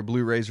for your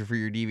Blu-rays or for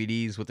your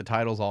DVDs with the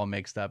titles all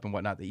mixed up and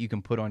whatnot that you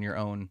can put on your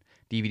own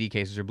DVD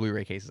cases or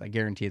Blu-ray cases. I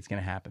guarantee it's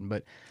going to happen.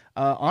 But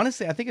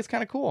honestly, I think it's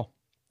kind of cool.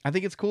 I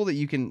think it's cool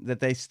that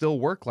they still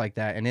work like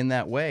that and in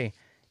that way.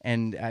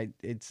 And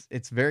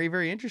it's very,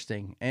 very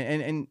interesting.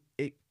 And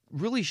it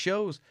really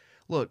shows,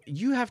 look,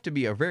 you have to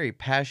be a very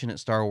passionate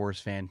Star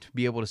Wars fan to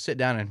be able to sit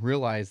down and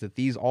realize that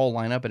these all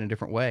line up in a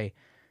different way.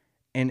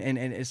 And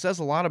it says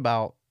a lot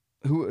about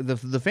who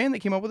the fan that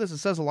came up with this, it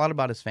says a lot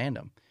about his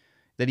fandom,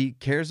 that he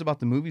cares about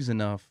the movies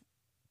enough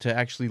to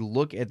actually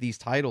look at these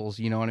titles,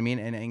 you know what I mean,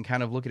 and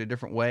kind of look at a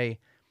different way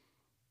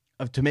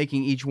to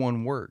making each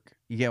one work.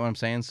 You get what I'm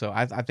saying? So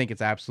I think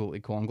it's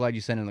absolutely cool. I'm glad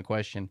you sent in the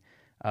question,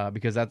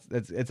 because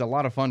it's a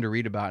lot of fun to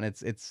read about, and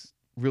it's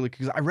really,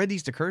 because I read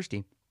these to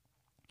Kirsty,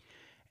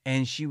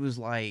 and she was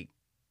like,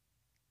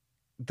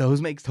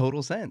 those makes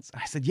total sense.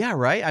 I said, yeah,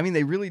 right. I mean,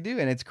 they really do,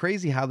 and it's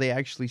crazy how they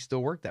actually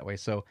still work that way.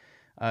 So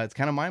it's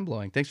kind of mind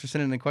blowing. Thanks for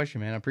sending in the question,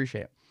 man. I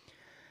appreciate it.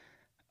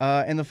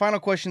 And the final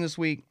question this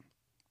week,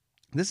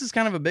 this is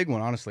kind of a big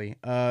one, honestly,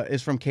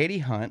 is from Katie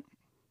Hunt.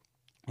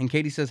 And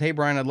Katie says, hey,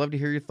 Brian, I'd love to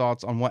hear your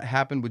thoughts on what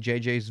happened with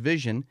JJ's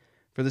vision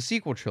for the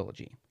sequel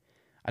trilogy.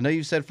 I know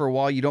you've said for a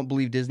while you don't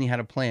believe Disney had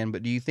a plan,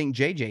 but do you think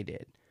JJ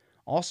did?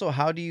 Also,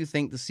 how do you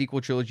think the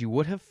sequel trilogy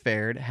would have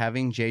fared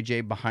having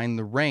JJ behind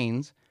the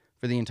reins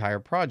for the entire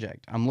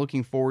project? I'm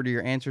looking forward to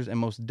your answers, and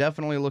most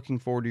definitely looking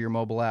forward to your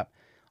mobile app.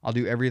 I'll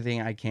do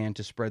everything I can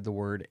to spread the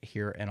word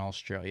here in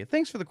Australia.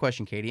 Thanks for the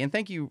question, Katie, and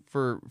thank you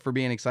for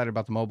being excited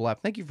about the mobile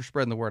app. Thank you for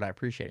spreading the word. I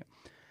appreciate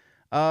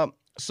it.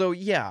 So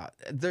yeah,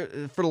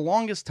 for the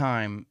longest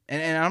time,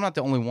 and I'm not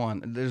the only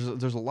one, there's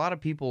a lot of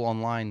people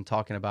online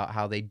talking about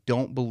how they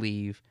don't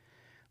believe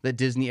that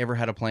Disney ever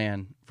had a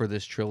plan for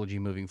this trilogy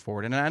moving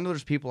forward. And I know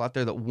there's people out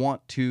there that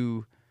want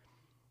to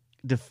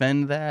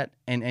defend that,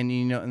 and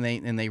you know,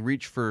 and they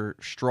reach for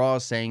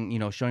straws, saying, you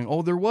know, showing,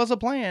 oh, there was a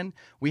plan.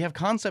 We have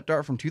concept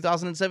art from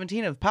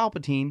 2017 of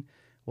Palpatine.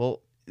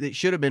 Well, it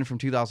should have been from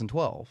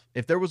 2012.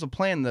 If there was a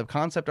plan, the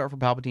concept art for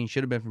Palpatine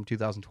should have been from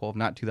 2012,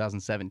 not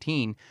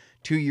 2017,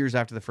 2 years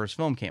after the first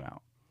film came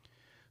out.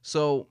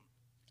 So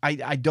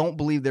I don't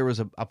believe there was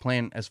a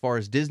plan as far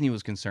as Disney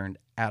was concerned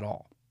at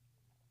all.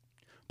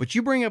 But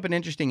you bring up an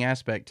interesting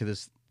aspect to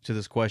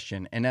this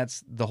question, and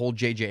that's the whole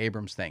J.J.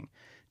 Abrams thing.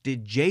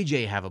 Did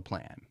JJ have a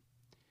plan?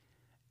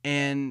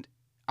 And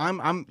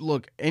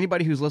look,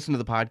 anybody who's listened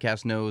to the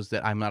podcast knows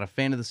that I'm not a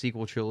fan of the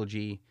sequel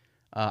trilogy.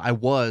 I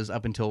was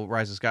up until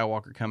Rise of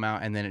Skywalker come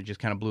out, and then it just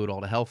kind of blew it all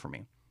to hell for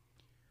me.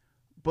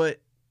 But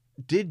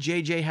did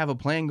JJ have a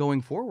plan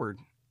going forward?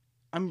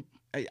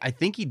 I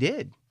think he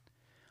did.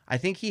 I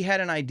think he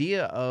had an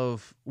idea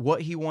of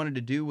what he wanted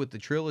to do with the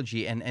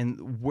trilogy,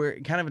 and where,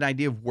 kind of an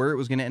idea of where it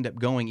was going to end up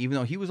going, even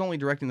though he was only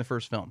directing the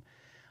first film.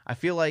 I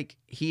feel like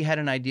he had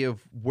an idea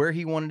of where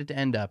he wanted it to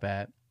end up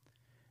at.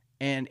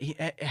 And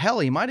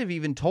he might have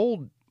even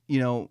told,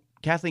 you know,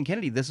 Kathleen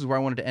Kennedy, this is where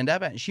I wanted to end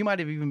up at. And she might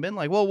have even been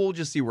like, well, we'll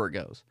just see where it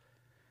goes.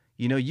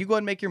 You know, you go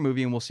ahead and make your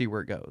movie and we'll see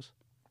where it goes.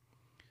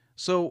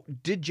 So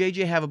did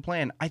JJ have a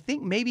plan? I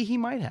think maybe he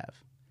might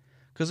have.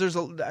 Because there's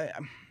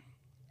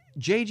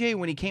JJ,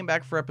 when he came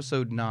back for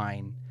episode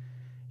 9,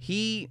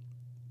 he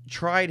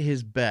tried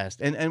his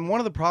best. And one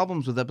of the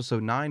problems with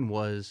episode 9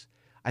 was,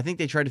 I think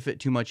they tried to fit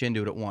too much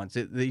into it at once.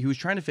 He was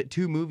trying to fit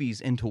 2 movies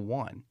into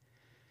one.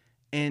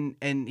 And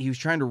he was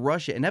trying to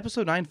rush it. And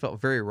episode 9 felt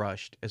very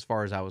rushed as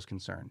far as I was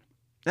concerned.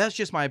 That's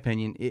just my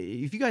opinion.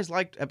 If you guys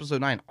liked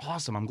episode 9,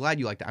 awesome. I'm glad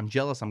you liked it. I'm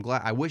jealous. I'm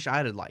glad. I wish I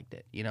had liked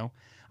it, you know?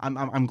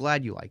 I'm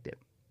glad you liked it.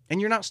 And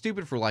you're not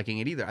stupid for liking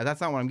it either.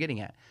 That's not what I'm getting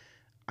at.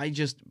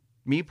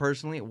 Me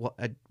personally,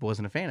 I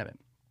wasn't a fan of it.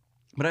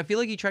 But I feel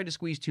like he tried to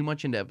squeeze too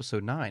much into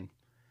episode 9.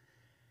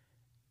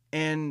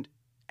 And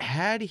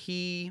had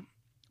he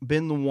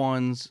been the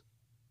ones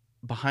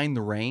behind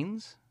the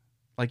reins,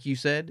 like you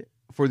said,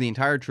 for the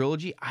entire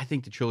trilogy, I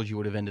think the trilogy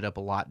would have ended up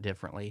a lot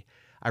differently.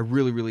 I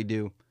really, really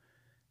do.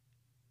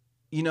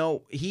 You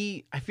know,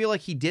 I feel like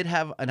he did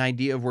have an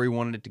idea of where he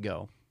wanted it to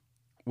go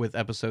with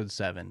episode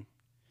 7.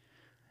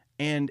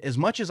 And as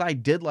much as I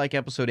did like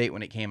episode 8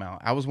 when it came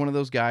out, I was one of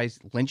those guys,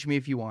 lynch me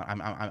if you want,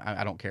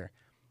 I don't care.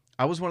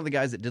 I was one of the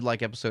guys that did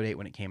like episode 8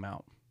 when it came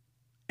out.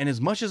 And as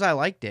much as I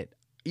liked it,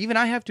 even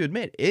I have to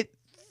admit, it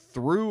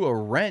threw a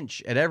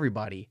wrench at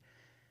everybody.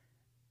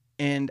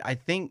 And I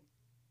think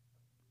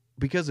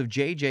because of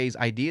JJ's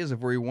ideas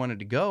of where he wanted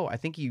to go, I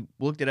think he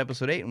looked at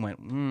episode 8 and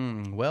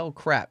went, well,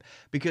 crap.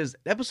 Because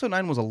episode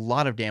 9 was a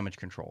lot of damage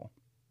control.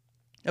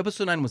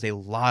 Episode 9 was a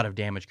lot of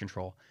damage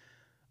control.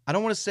 I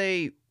don't want to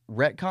say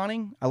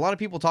retconning. A lot of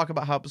people talk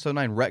about how episode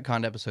 9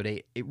 retconned episode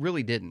 8. It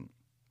really didn't.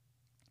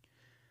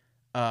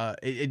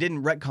 It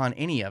didn't retcon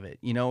any of it.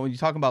 You know, when you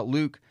talk about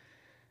Luke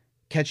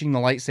catching the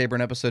lightsaber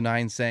in episode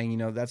 9, saying, you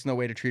know, that's no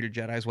way to treat a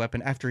Jedi's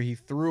weapon, after he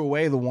threw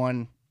away the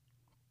one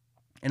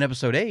in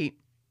episode 8,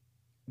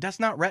 that's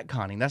not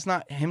retconning. That's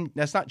not him.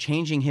 That's not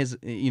changing his,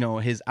 you know,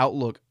 his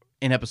outlook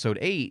in episode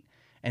 8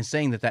 and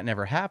saying that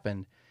never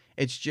happened.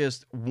 It's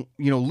just, you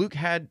know, Luke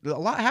had a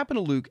lot happen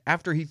to Luke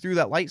after he threw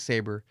that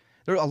lightsaber.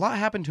 A lot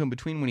happened to him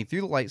between when he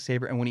threw the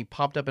lightsaber and when he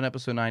popped up in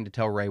episode 9 to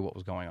tell Rey what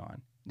was going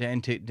on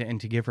and to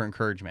give her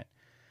encouragement.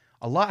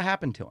 A lot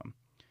happened to him.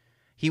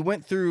 He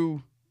went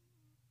through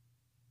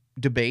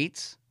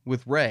debates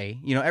with Rey.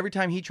 You know, every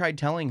time he tried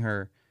telling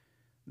her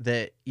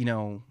that, you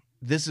know,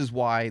 this is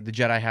why the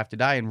Jedi have to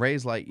die, and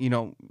Rey's like, you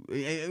know,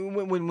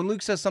 when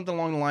Luke says something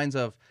along the lines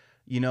of,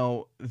 you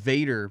know,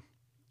 Vader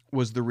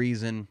was the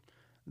reason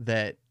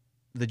that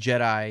the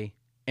Jedi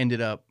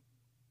ended up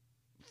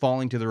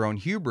falling to their own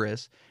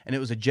hubris, and it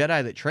was a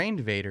Jedi that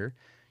trained Vader.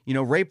 You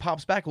know, Rey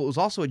pops back. Well, it was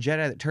also a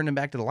Jedi that turned him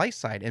back to the light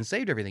side and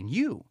saved everything.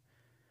 You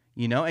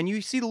know, and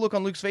you see the look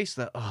on Luke's face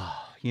that,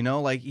 you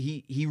know, like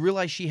he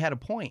realized she had a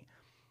point.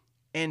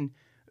 And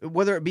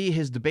whether it be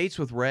his debates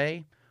with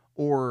Rey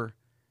or,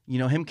 you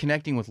know, him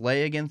connecting with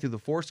Leia again through the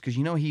Force, because,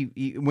 you know,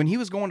 he when he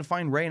was going to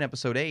find Rey in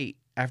Episode 8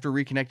 after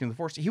reconnecting the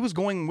Force, he was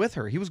going with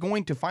her. He was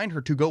going to find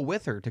her to go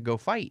with her, to go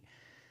fight.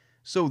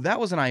 So that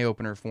was an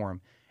eye-opener for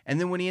him. And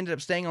then when he ended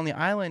up staying on the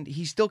island,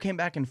 he still came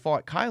back and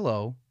fought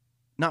Kylo,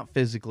 not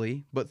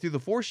physically, but through the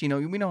Force. You know,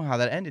 we know how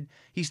that ended.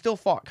 He still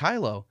fought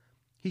Kylo.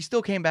 He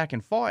still came back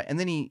and fought, and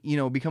then he, you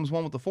know, becomes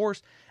one with the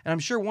Force. And I'm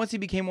sure once he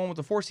became one with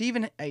the Force, he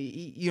even,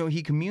 you know,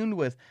 he communed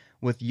with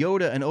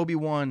Yoda and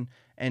Obi-Wan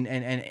and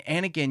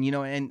Anakin, you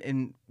know,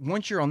 and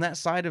once you're on that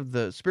side of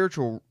the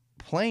spiritual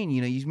plane, you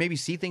know, you maybe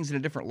see things in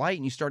a different light,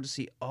 and you start to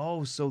see,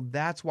 oh, so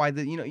that's why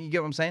you know, you get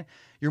what I'm saying?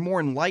 You're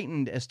more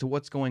enlightened as to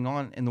what's going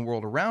on in the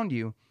world around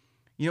you.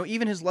 You know,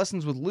 even his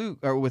lessons with Luke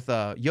or with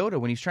Yoda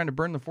when he's trying to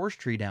burn the Force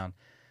tree down.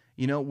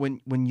 You know,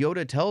 when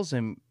Yoda tells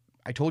him,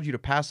 I told you to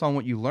pass on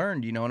what you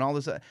learned, you know, and all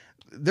this.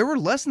 There were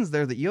lessons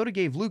there that Yoda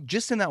gave Luke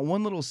just in that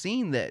one little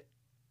scene that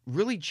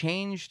really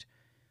changed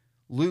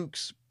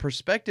Luke's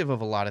perspective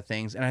of a lot of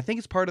things. And I think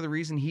it's part of the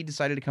reason he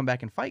decided to come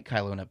back and fight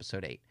Kylo in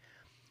Episode 8.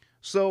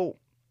 So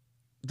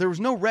there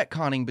was no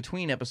retconning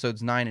between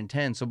Episodes 9 and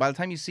 10. So by the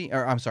time you see,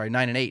 or I'm sorry,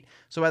 9 and 8.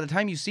 So by the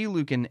time you see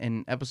Luke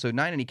in Episode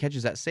 9 and he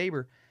catches that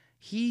saber,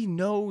 he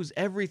knows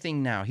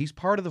everything now. He's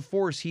part of the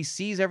Force. He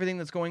sees everything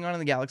that's going on in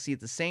the galaxy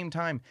at the same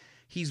time.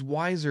 He's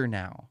wiser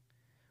now.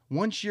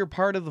 Once you're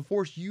part of the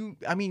Force,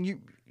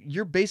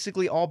 you're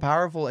basically all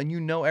powerful and you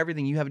know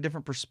everything. You have a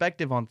different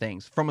perspective on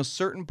things from a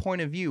certain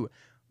point of view.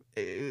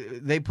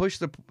 They push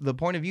the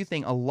point of view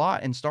thing a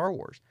lot in Star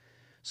Wars.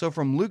 So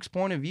from Luke's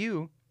point of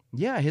view,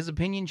 yeah, his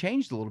opinion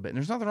changed a little bit. And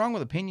there's nothing wrong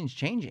with opinions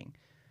changing,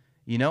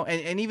 you know.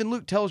 And even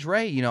Luke tells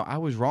Rey, you know, I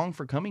was wrong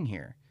for coming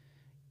here.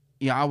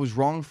 You know, I was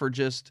wrong for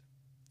just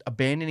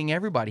abandoning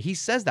everybody. He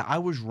says that I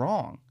was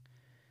wrong.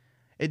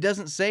 It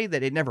doesn't say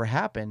that it never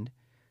happened.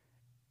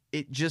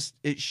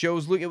 It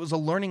shows Luke, it was a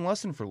learning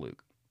lesson for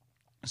Luke.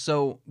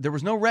 So there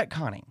was no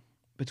retconning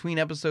between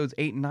Episodes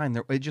 8 and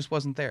 9. It just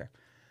wasn't there.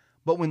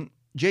 But when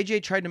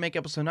JJ tried to make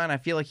Episode 9, I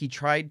feel like he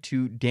tried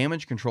to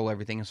damage control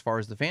everything as far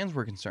as the fans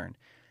were concerned.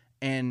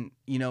 And,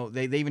 you know,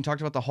 they even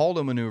talked about the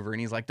Holdo maneuver, and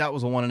he's like, that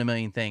was a 1 in a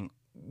million thing.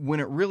 When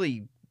it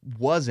really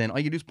wasn't. All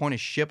you do is point a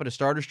ship at a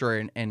Star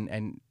Destroyer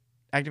and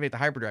activate the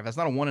hyperdrive. That's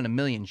not a 1 in a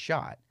million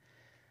shot.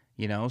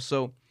 You know,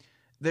 so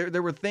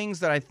there were things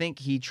that I think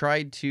he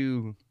tried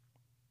to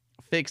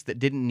fix that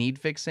didn't need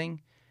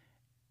fixing,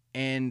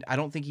 and I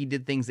don't think he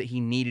did things that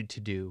he needed to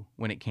do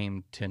when it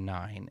came to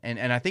 9.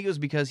 And I think it was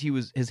because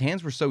his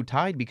hands were so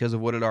tied because of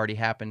what had already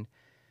happened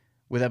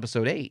with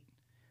Episode 8.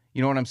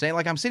 You know what I'm saying?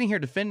 Like, I'm sitting here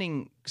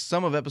defending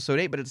some of Episode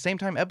 8, but at the same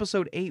time,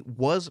 Episode 8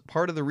 was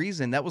part of the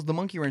reason. That was the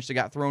monkey wrench that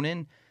got thrown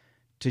in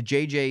to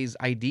JJ's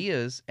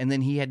ideas, and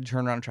then he had to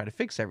turn around and try to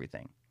fix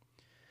everything.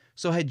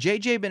 So had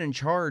JJ been in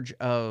charge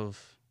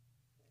of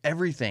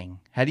everything,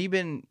 had he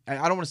been, I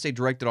don't want to say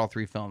directed all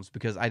 3 films,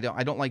 because I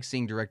don't like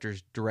seeing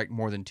directors direct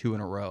more than 2 in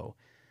a row,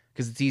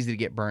 because it's easy to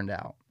get burned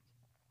out.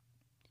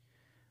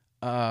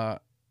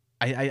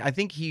 I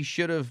think he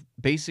should have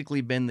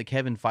basically been the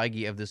Kevin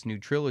Feige of this new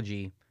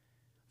trilogy,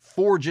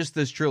 for just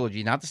this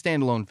trilogy, not the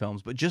standalone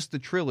films, but just the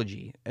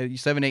trilogy,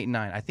 7, 8, and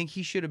 9. I think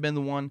he should have been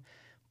the one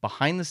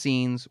behind the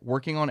scenes,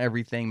 working on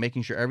everything,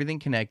 making sure everything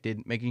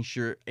connected, making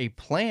sure a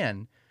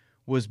plan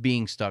was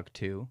being stuck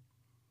to.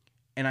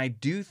 And I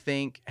do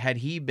think, had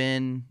he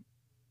been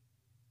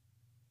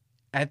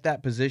at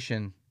that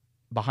position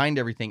behind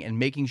everything and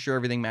making sure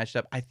everything matched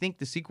up, I think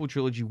the sequel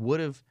trilogy would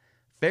have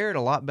fared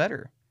a lot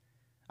better.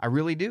 I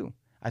really do.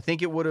 I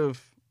think it would have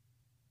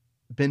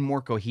been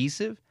more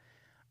cohesive.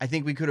 I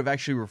think we could have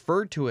actually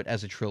referred to it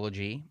as a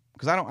trilogy,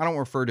 because I don't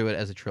refer to it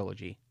as a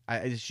trilogy.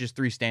 It's just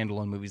 3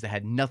 standalone movies that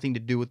had nothing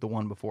to do with the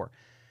one before.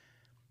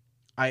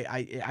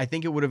 I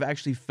think it would have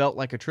actually felt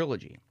like a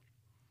trilogy.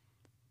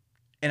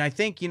 And I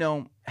think, you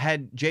know,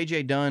 had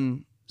JJ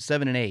done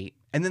 7 and 8,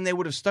 and then they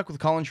would have stuck with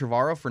Colin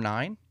Trevorrow for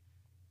 9,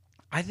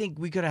 I think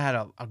we could have had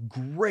a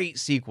great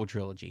sequel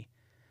trilogy.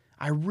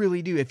 I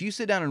really do. If you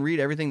sit down and read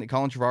everything that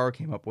Colin Trevorrow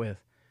came up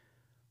with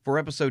for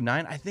Episode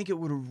 9, I think it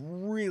would have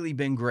really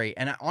been great.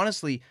 And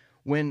honestly,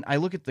 when I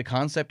look at the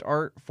concept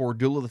art for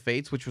Duel of the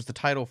Fates, which was the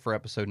title for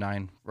Episode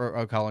 9,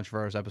 or Colin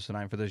Trevorrow's Episode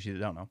 9, for those of you that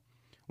don't know,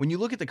 when you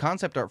look at the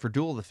concept art for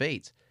Duel of the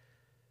Fates,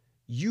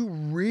 you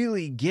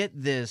really get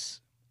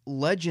this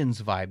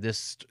Legends vibe,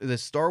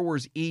 this Star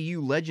Wars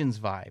EU Legends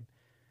vibe.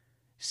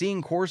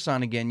 Seeing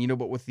Coruscant again, you know,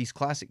 but with these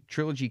classic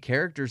trilogy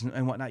characters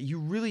and whatnot, you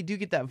really do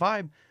get that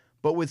vibe,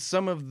 but with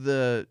some of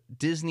the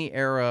Disney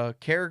era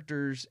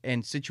characters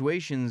and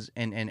situations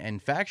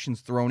and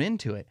factions thrown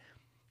into it.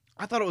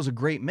 I thought it was a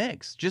great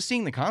mix. Just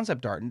seeing the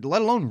concept art,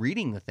 let alone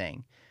reading the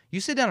thing.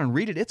 You sit down and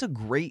read it, it's a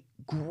great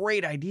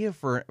idea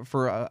for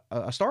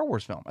a Star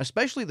Wars film,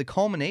 especially the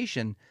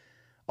culmination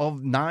of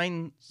a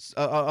 9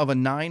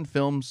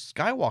 film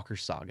Skywalker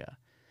saga.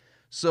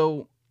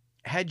 So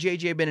had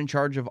JJ been in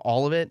charge of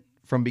all of it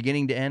from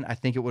beginning to end, I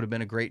think it would have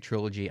been a great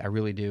trilogy. I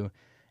really do.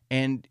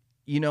 And,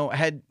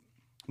 had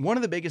one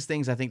of the biggest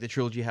things I think the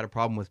trilogy had a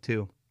problem with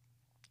too.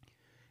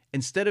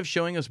 Instead of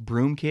showing us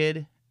Broom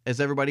Kid, as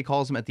everybody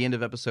calls him at the end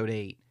of episode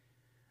 8,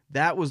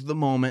 that was the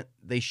moment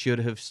they should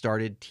have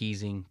started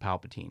teasing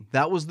Palpatine.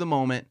 That was the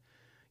moment,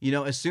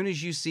 as soon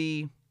as you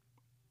see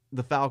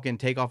the Falcon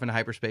take off into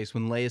hyperspace,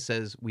 when Leia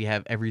says, we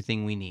have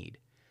everything we need,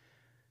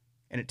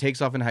 and it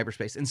takes off into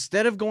hyperspace,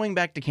 instead of going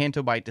back to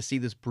Canto Bight to see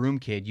this Broom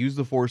Kid use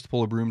the Force to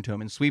pull a broom to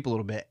him and sweep a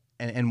little bit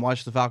and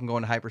watch the Falcon go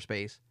into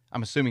hyperspace,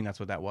 I'm assuming that's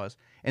what that was,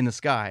 in the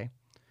sky,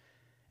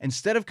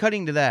 instead of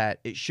cutting to that,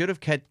 it should have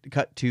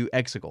cut to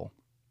Exegol.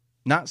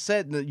 Not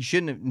said that you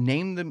shouldn't have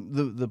named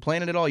the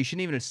planet at all. You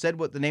shouldn't even have said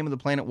what the name of the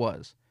planet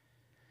was.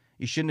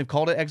 You shouldn't have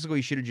called it Exegol.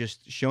 You should have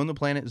just shown the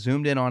planet,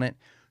 zoomed in on it,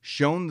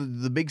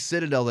 shown the big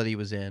citadel that he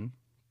was in,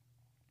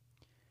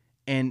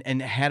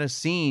 and had a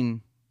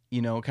scene,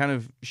 kind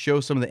of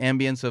show some of the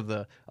ambience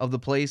of the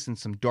place and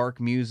some dark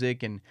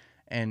music and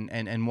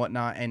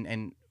whatnot,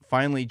 and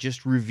finally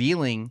just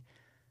revealing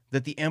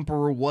that the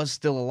Emperor was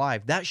still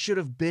alive. That should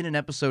have been in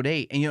episode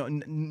 8.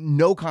 And,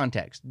 no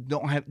context.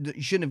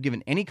 You shouldn't have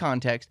given any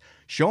context.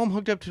 Show him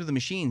hooked up to the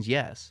machines,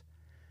 yes.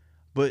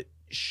 But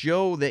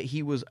show that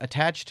he was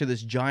attached to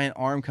this giant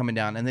arm coming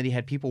down and that he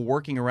had people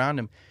working around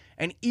him.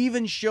 And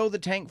even show the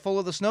tank full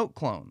of the Snoke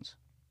clones.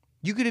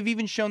 You could have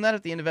even shown that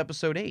at the end of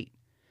episode 8.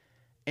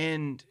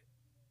 And,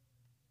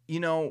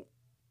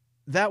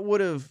 that would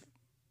have...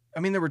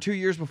 there were 2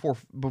 years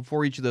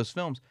before each of those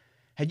films.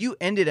 Had you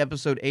ended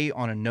episode 8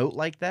 on a note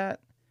like that,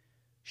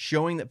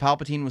 showing that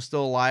Palpatine was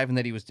still alive and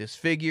that he was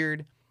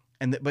disfigured,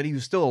 but he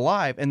was still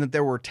alive, and that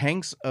there were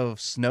tanks of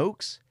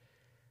Snokes,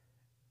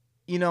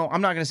 I'm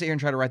not going to sit here and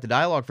try to write the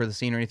dialogue for the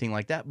scene or anything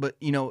like that, but,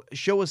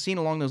 show a scene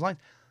along those lines.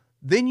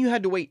 Then you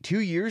had to wait 2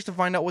 years to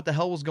find out what the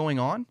hell was going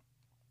on.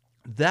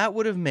 That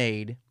would have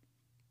made...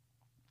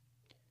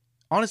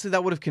 Honestly,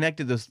 that would have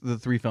connected the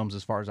 3 films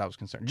as far as I was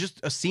concerned. Just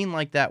a scene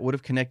like that would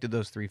have connected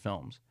those 3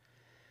 films.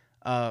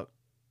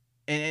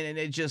 And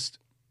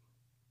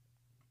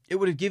it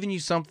would have given you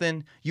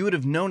something. You would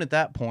have known at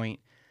that point.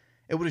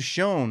 It would have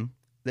shown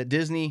that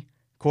Disney,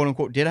 quote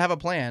unquote, did have a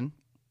plan,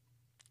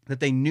 that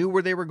they knew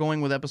where they were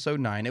going with episode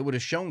 9. It would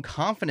have shown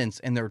confidence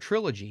in their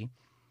trilogy,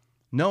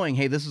 knowing,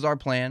 hey, this is our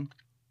plan.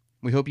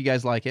 We hope you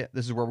guys like it.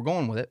 This is where we're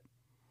going with it.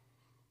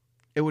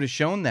 It would have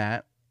shown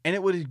that, and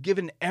it would have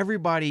given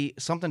everybody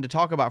something to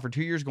talk about for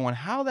 2 years going,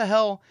 how the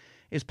hell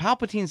is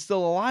Palpatine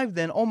still alive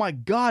then? Oh my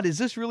God, is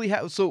this really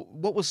so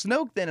what was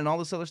Snoke then and all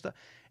this other stuff?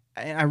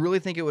 And I really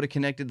think it would have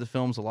connected the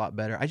films a lot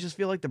better. I just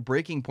feel like the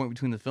breaking point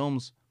between the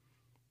films,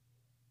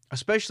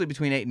 especially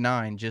between 8 and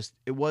 9,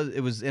 it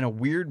was in a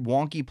weird,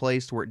 wonky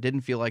place where it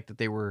didn't feel like that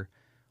they were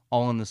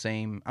all in the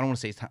same, I don't want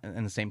to say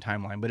in the same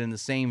timeline, but in the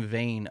same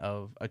vein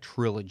of a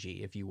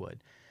trilogy, if you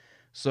would.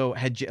 So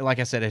like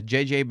I said, had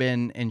JJ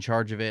been in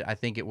charge of it, I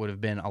think it would have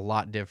been a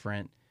lot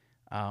different.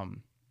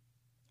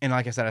 And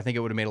like I said, I think it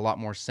would have made a lot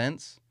more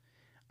sense.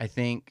 I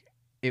think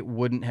it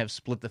wouldn't have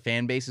split the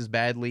fan base as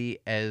badly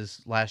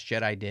as Last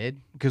Jedi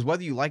did. Because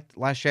whether you liked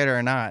Last Jedi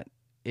or not,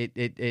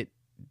 it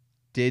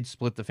did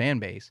split the fan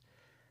base.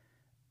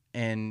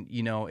 And,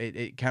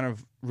 it kind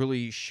of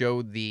really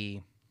showed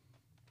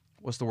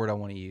what's the word I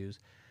want to use?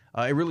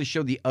 It really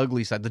showed the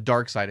ugly side, the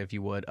dark side, if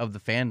you would, of the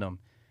fandom.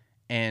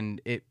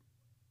 And it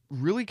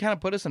really kind of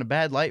put us in a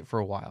bad light for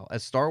a while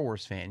as Star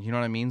Wars fans. You know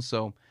what I mean?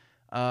 So,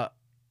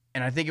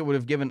 and I think it would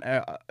have given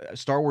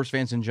Star Wars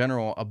fans in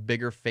general a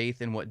bigger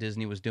faith in what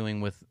Disney was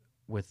doing with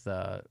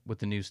the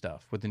new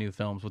stuff, with the new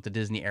films, with the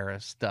Disney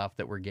era stuff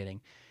that we're getting,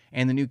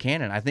 and the new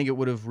canon. I think it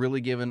would have really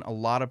given a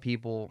lot of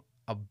people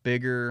a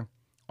bigger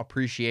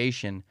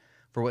appreciation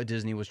for what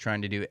Disney was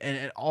trying to do.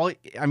 And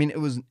it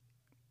was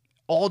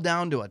all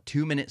down to a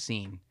 2-minute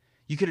scene.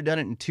 You could have done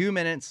it in 2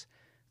 minutes.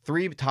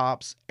 3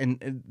 tops,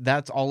 and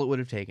that's all it would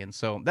have taken.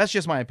 So that's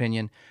just my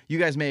opinion. You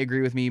guys may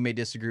agree with me, you may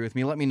disagree with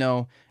me. Let me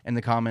know in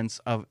the comments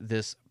of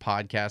this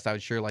podcast. I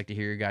would sure like to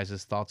hear your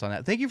guys' thoughts on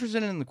that. Thank you for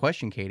sending in the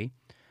question, Katie.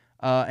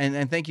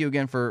 And thank you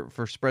again for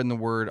spreading the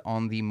word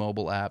on the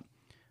mobile app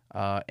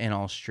in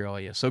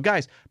Australia. So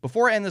guys,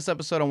 before I end this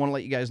episode, I want to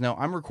let you guys know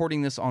I'm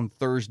recording this on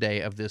Thursday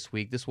of this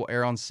week. This will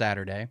air on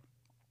Saturday.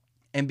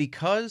 And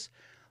because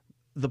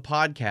the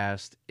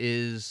podcast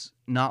is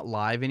not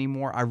live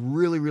anymore. I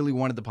really, really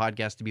wanted the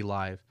podcast to be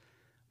live,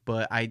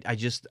 but I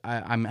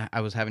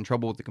was having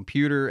trouble with the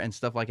computer and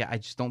stuff like that. I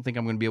just don't think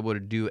I'm going to be able to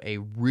do a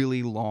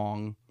really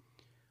long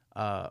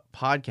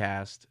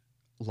podcast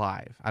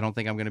live. I don't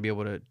think I'm going to be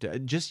able to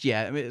just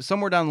yet.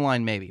 Somewhere down the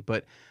line, maybe.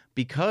 But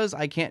because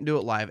I can't do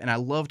it live, and I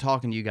love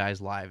talking to you guys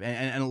live,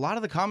 and a lot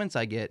of the comments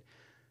I get,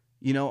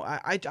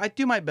 I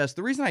do my best.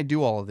 The reason I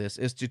do all of this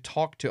is to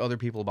talk to other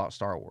people about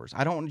Star Wars.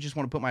 I don't just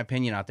want to put my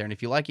opinion out there, and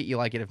if you like it, you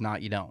like it. If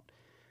not, you don't.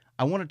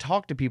 I want to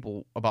talk to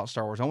people about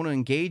Star Wars. I want to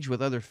engage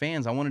with other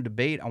fans. I want to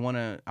debate. I want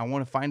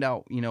to find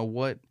out,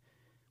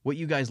 what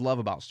you guys love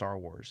about Star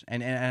Wars,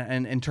 and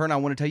in turn, I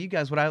want to tell you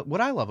guys what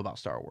I love about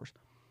Star Wars.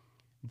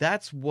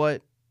 That's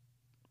what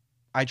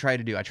I try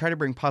to do. I try to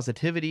bring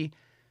positivity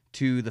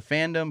to the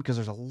fandom, because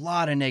there's a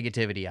lot of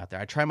negativity out there.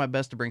 I try my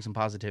best to bring some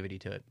positivity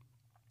to it.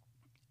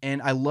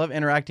 And I love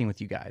interacting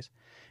with you guys.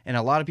 And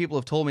a lot of people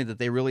have told me that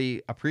they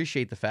really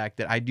appreciate the fact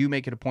that I do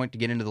make it a point to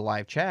get into the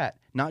live chat,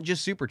 not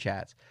just super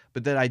chats,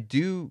 but that I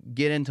do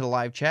get into the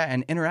live chat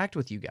and interact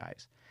with you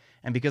guys.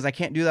 And because I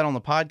can't do that on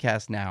the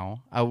podcast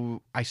now,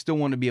 I still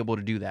want to be able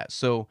to do that.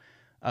 So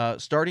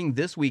starting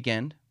this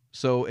weekend,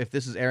 so if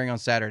this is airing on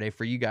Saturday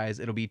for you guys,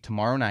 it'll be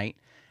tomorrow night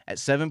at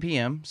 7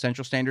 p.m.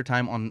 Central Standard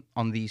Time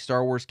on the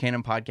Star Wars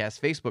Canon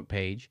Podcast Facebook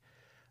page.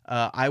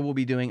 I will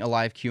be doing a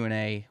live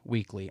Q&A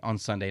weekly on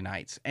Sunday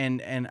nights.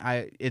 And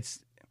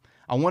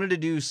I wanted to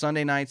do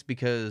Sunday nights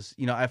because,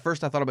 at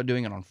first I thought about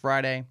doing it on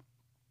Friday,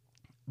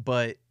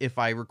 but if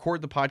I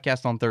record the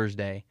podcast on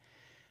Thursday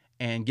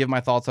and give my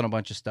thoughts on a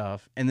bunch of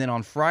stuff, and then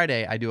on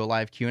Friday I do a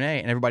live Q&A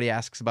and everybody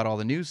asks about all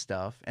the news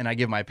stuff and I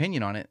give my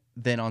opinion on it,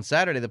 then on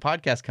Saturday the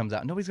podcast comes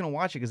out. Nobody's going to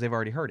watch it because they've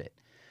already heard it.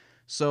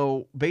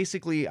 So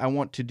basically I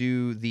want to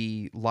do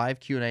the live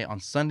Q&A on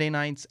Sunday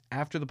nights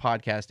after the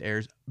podcast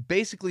airs,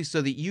 basically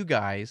so that you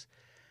guys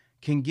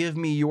can give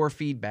me your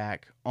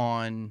feedback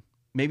on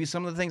maybe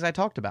some of the things I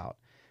talked about.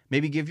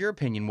 Maybe give your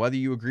opinion, whether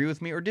you agree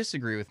with me or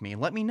disagree with me.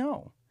 Let me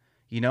know,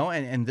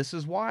 and this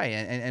is why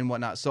and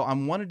whatnot. So I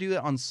want to do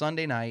that on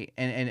Sunday night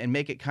and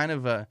make it kind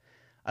of a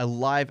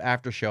live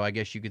after show, I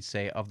guess you could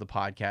say, of the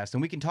podcast.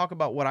 And we can talk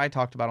about what I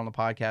talked about on the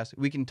podcast.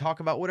 We can talk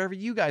about whatever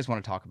you guys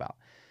want to talk about.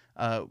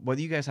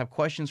 Whether you guys have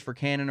questions for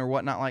canon or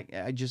whatnot,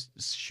 I just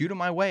shoot them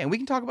my way, and we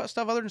can talk about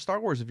stuff other than Star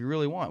Wars if you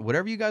really want.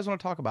 Whatever you guys want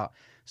to talk about,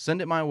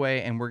 send it my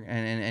way, and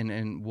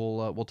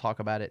we'll talk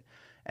about it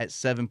at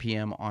 7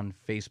 p.m. on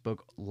Facebook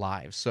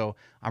Live. So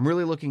I'm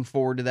really looking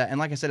forward to that. And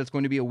like I said, it's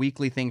going to be a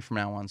weekly thing from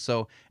now on.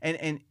 So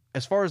and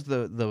as far as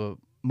the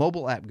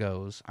mobile app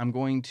goes, I'm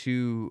going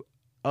to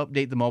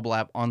update the mobile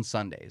app on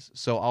Sundays.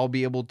 So I'll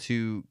be able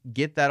to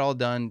get that all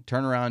done,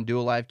 turn around, do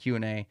a live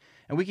Q&A,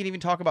 and we can even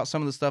talk about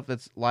some of the stuff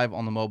that's live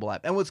on the mobile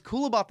app. And what's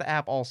cool about the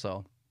app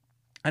also,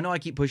 I know I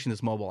keep pushing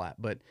this mobile app,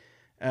 but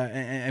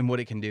and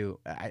what it can do,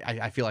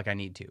 I feel like I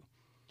need to.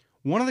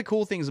 One of the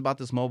cool things about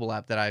this mobile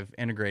app that I've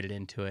integrated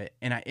into it,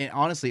 and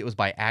honestly, it was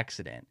by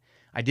accident.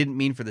 I didn't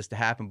mean for this to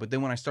happen, but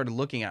then when I started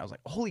looking at it, I was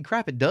like, holy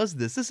crap, it does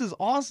this. This is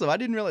awesome. I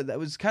didn't realize that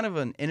was kind of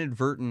an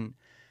inadvertent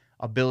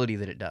ability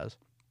that it does.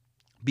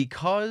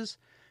 Because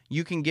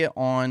you can get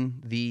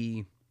on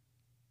the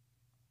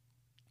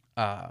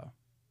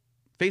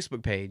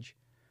Facebook page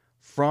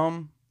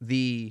from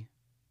the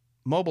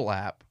mobile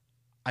app,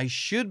 I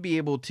should be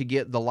able to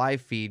get the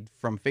live feed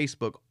from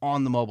Facebook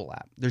on the mobile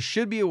app. There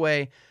should be a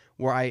way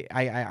where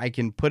I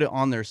can put it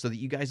on there so that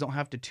you guys don't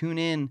have to tune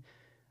in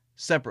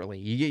separately.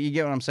 You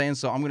get what I'm saying?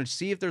 So I'm going to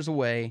see if there's a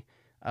way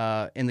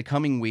in the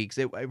coming weeks.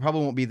 It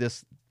probably won't be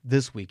this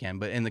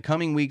weekend, but in the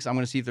coming weeks, I'm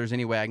going to see if there's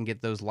any way I can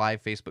get those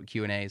live Facebook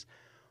Q&As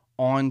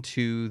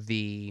onto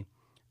the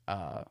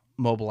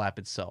mobile app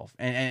itself.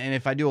 And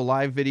if I do a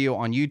live video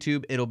on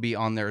YouTube, it'll be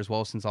on there as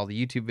well, since all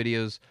the YouTube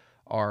videos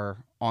are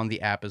on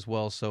the app as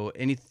well. So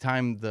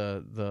anytime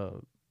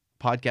the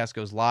podcast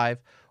goes live,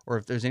 or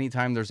if there's any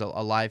time there's a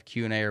live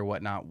Q&A or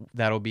whatnot,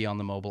 that'll be on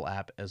the mobile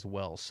app as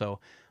well. So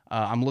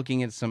I'm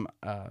looking at some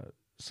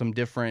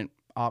different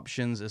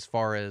options as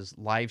far as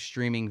live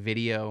streaming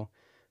video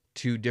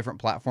to different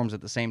platforms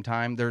at the same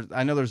time.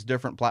 I know there's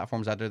different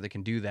platforms out there that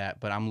can do that,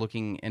 but I'm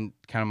looking in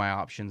kind of my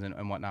options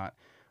and whatnot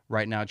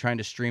right now, trying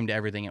to stream to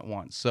everything at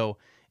once. So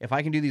if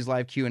I can do these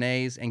live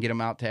Q&As and get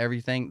them out to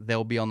everything,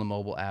 they'll be on the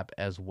mobile app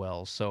as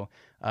well. So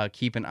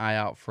keep an eye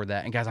out for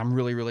that. And guys, I'm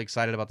really, really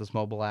excited about this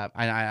mobile app.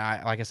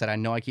 I like I said, I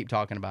know I keep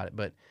talking about it,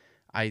 but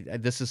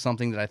this is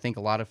something that I think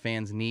a lot of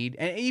fans need.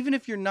 And even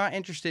if you're not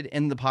interested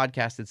in the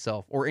podcast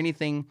itself or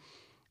anything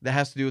that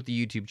has to do with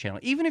the YouTube channel,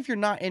 even if you're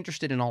not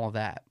interested in all of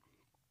that,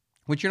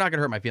 which you're not going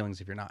to hurt my feelings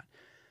if you're not.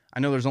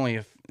 I know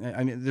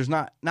there's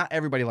not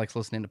everybody likes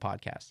listening to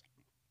podcasts.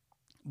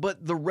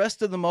 But the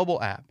rest of the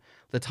mobile app,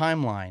 the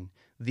timeline,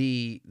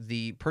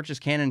 the purchase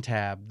canon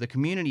tab, the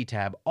community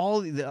tab,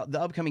 all the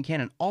upcoming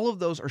canon, all of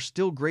those are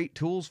still great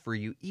tools for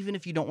you, even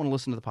if you don't want to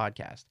listen to the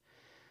podcast.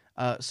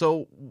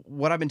 So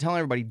what I've been telling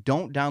everybody,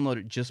 don't download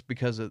it just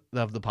because of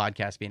the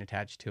podcast being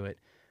attached to it.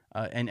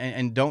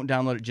 And don't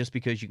download it just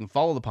because you can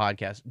follow the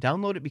podcast.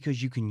 Download it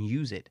because you can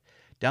use it.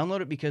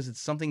 Download it because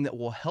it's something that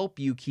will help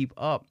you keep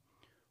up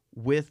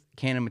with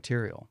canon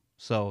material.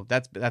 So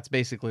that's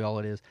basically all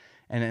it is.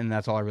 And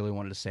that's all I really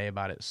wanted to say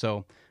about it.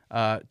 So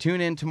tune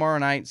in tomorrow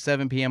night,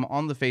 7 p.m.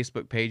 on the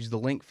Facebook page. The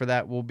link for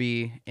that will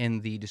be in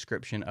the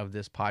description of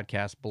this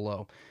podcast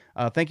below.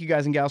 Thank you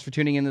guys and gals for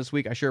tuning in this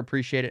week. I sure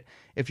appreciate it.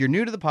 If you're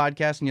new to the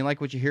podcast and you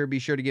like what you hear, be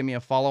sure to give me a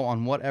follow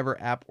on whatever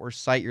app or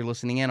site you're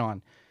listening in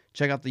on.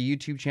 Check out the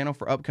YouTube channel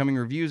for upcoming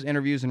reviews,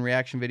 interviews, and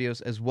reaction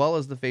videos, as well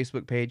as the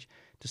Facebook page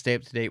to stay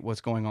up to date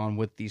what's going on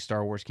with the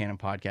Star Wars Canon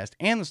podcast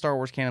and the Star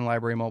Wars Canon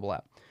Library mobile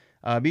app.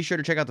 Be sure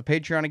to check out the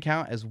Patreon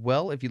account as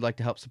well if you'd like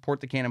to help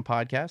support the Canon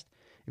podcast.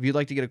 If you'd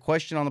like to get a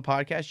question on the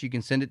podcast, you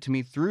can send it to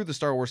me through the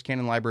Star Wars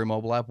Canon Library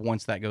mobile app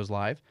once that goes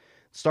live.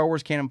 Star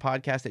Wars Canon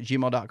Podcast at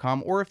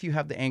gmail.com, or if you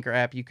have the Anchor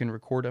app, you can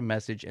record a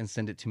message and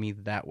send it to me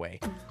that way.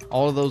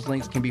 All of those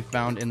links can be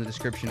found in the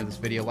description of this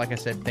video. Like I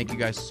said, thank you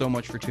guys so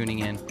much for tuning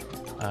in.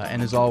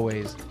 And as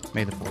always,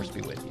 may the Force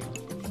be with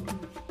you.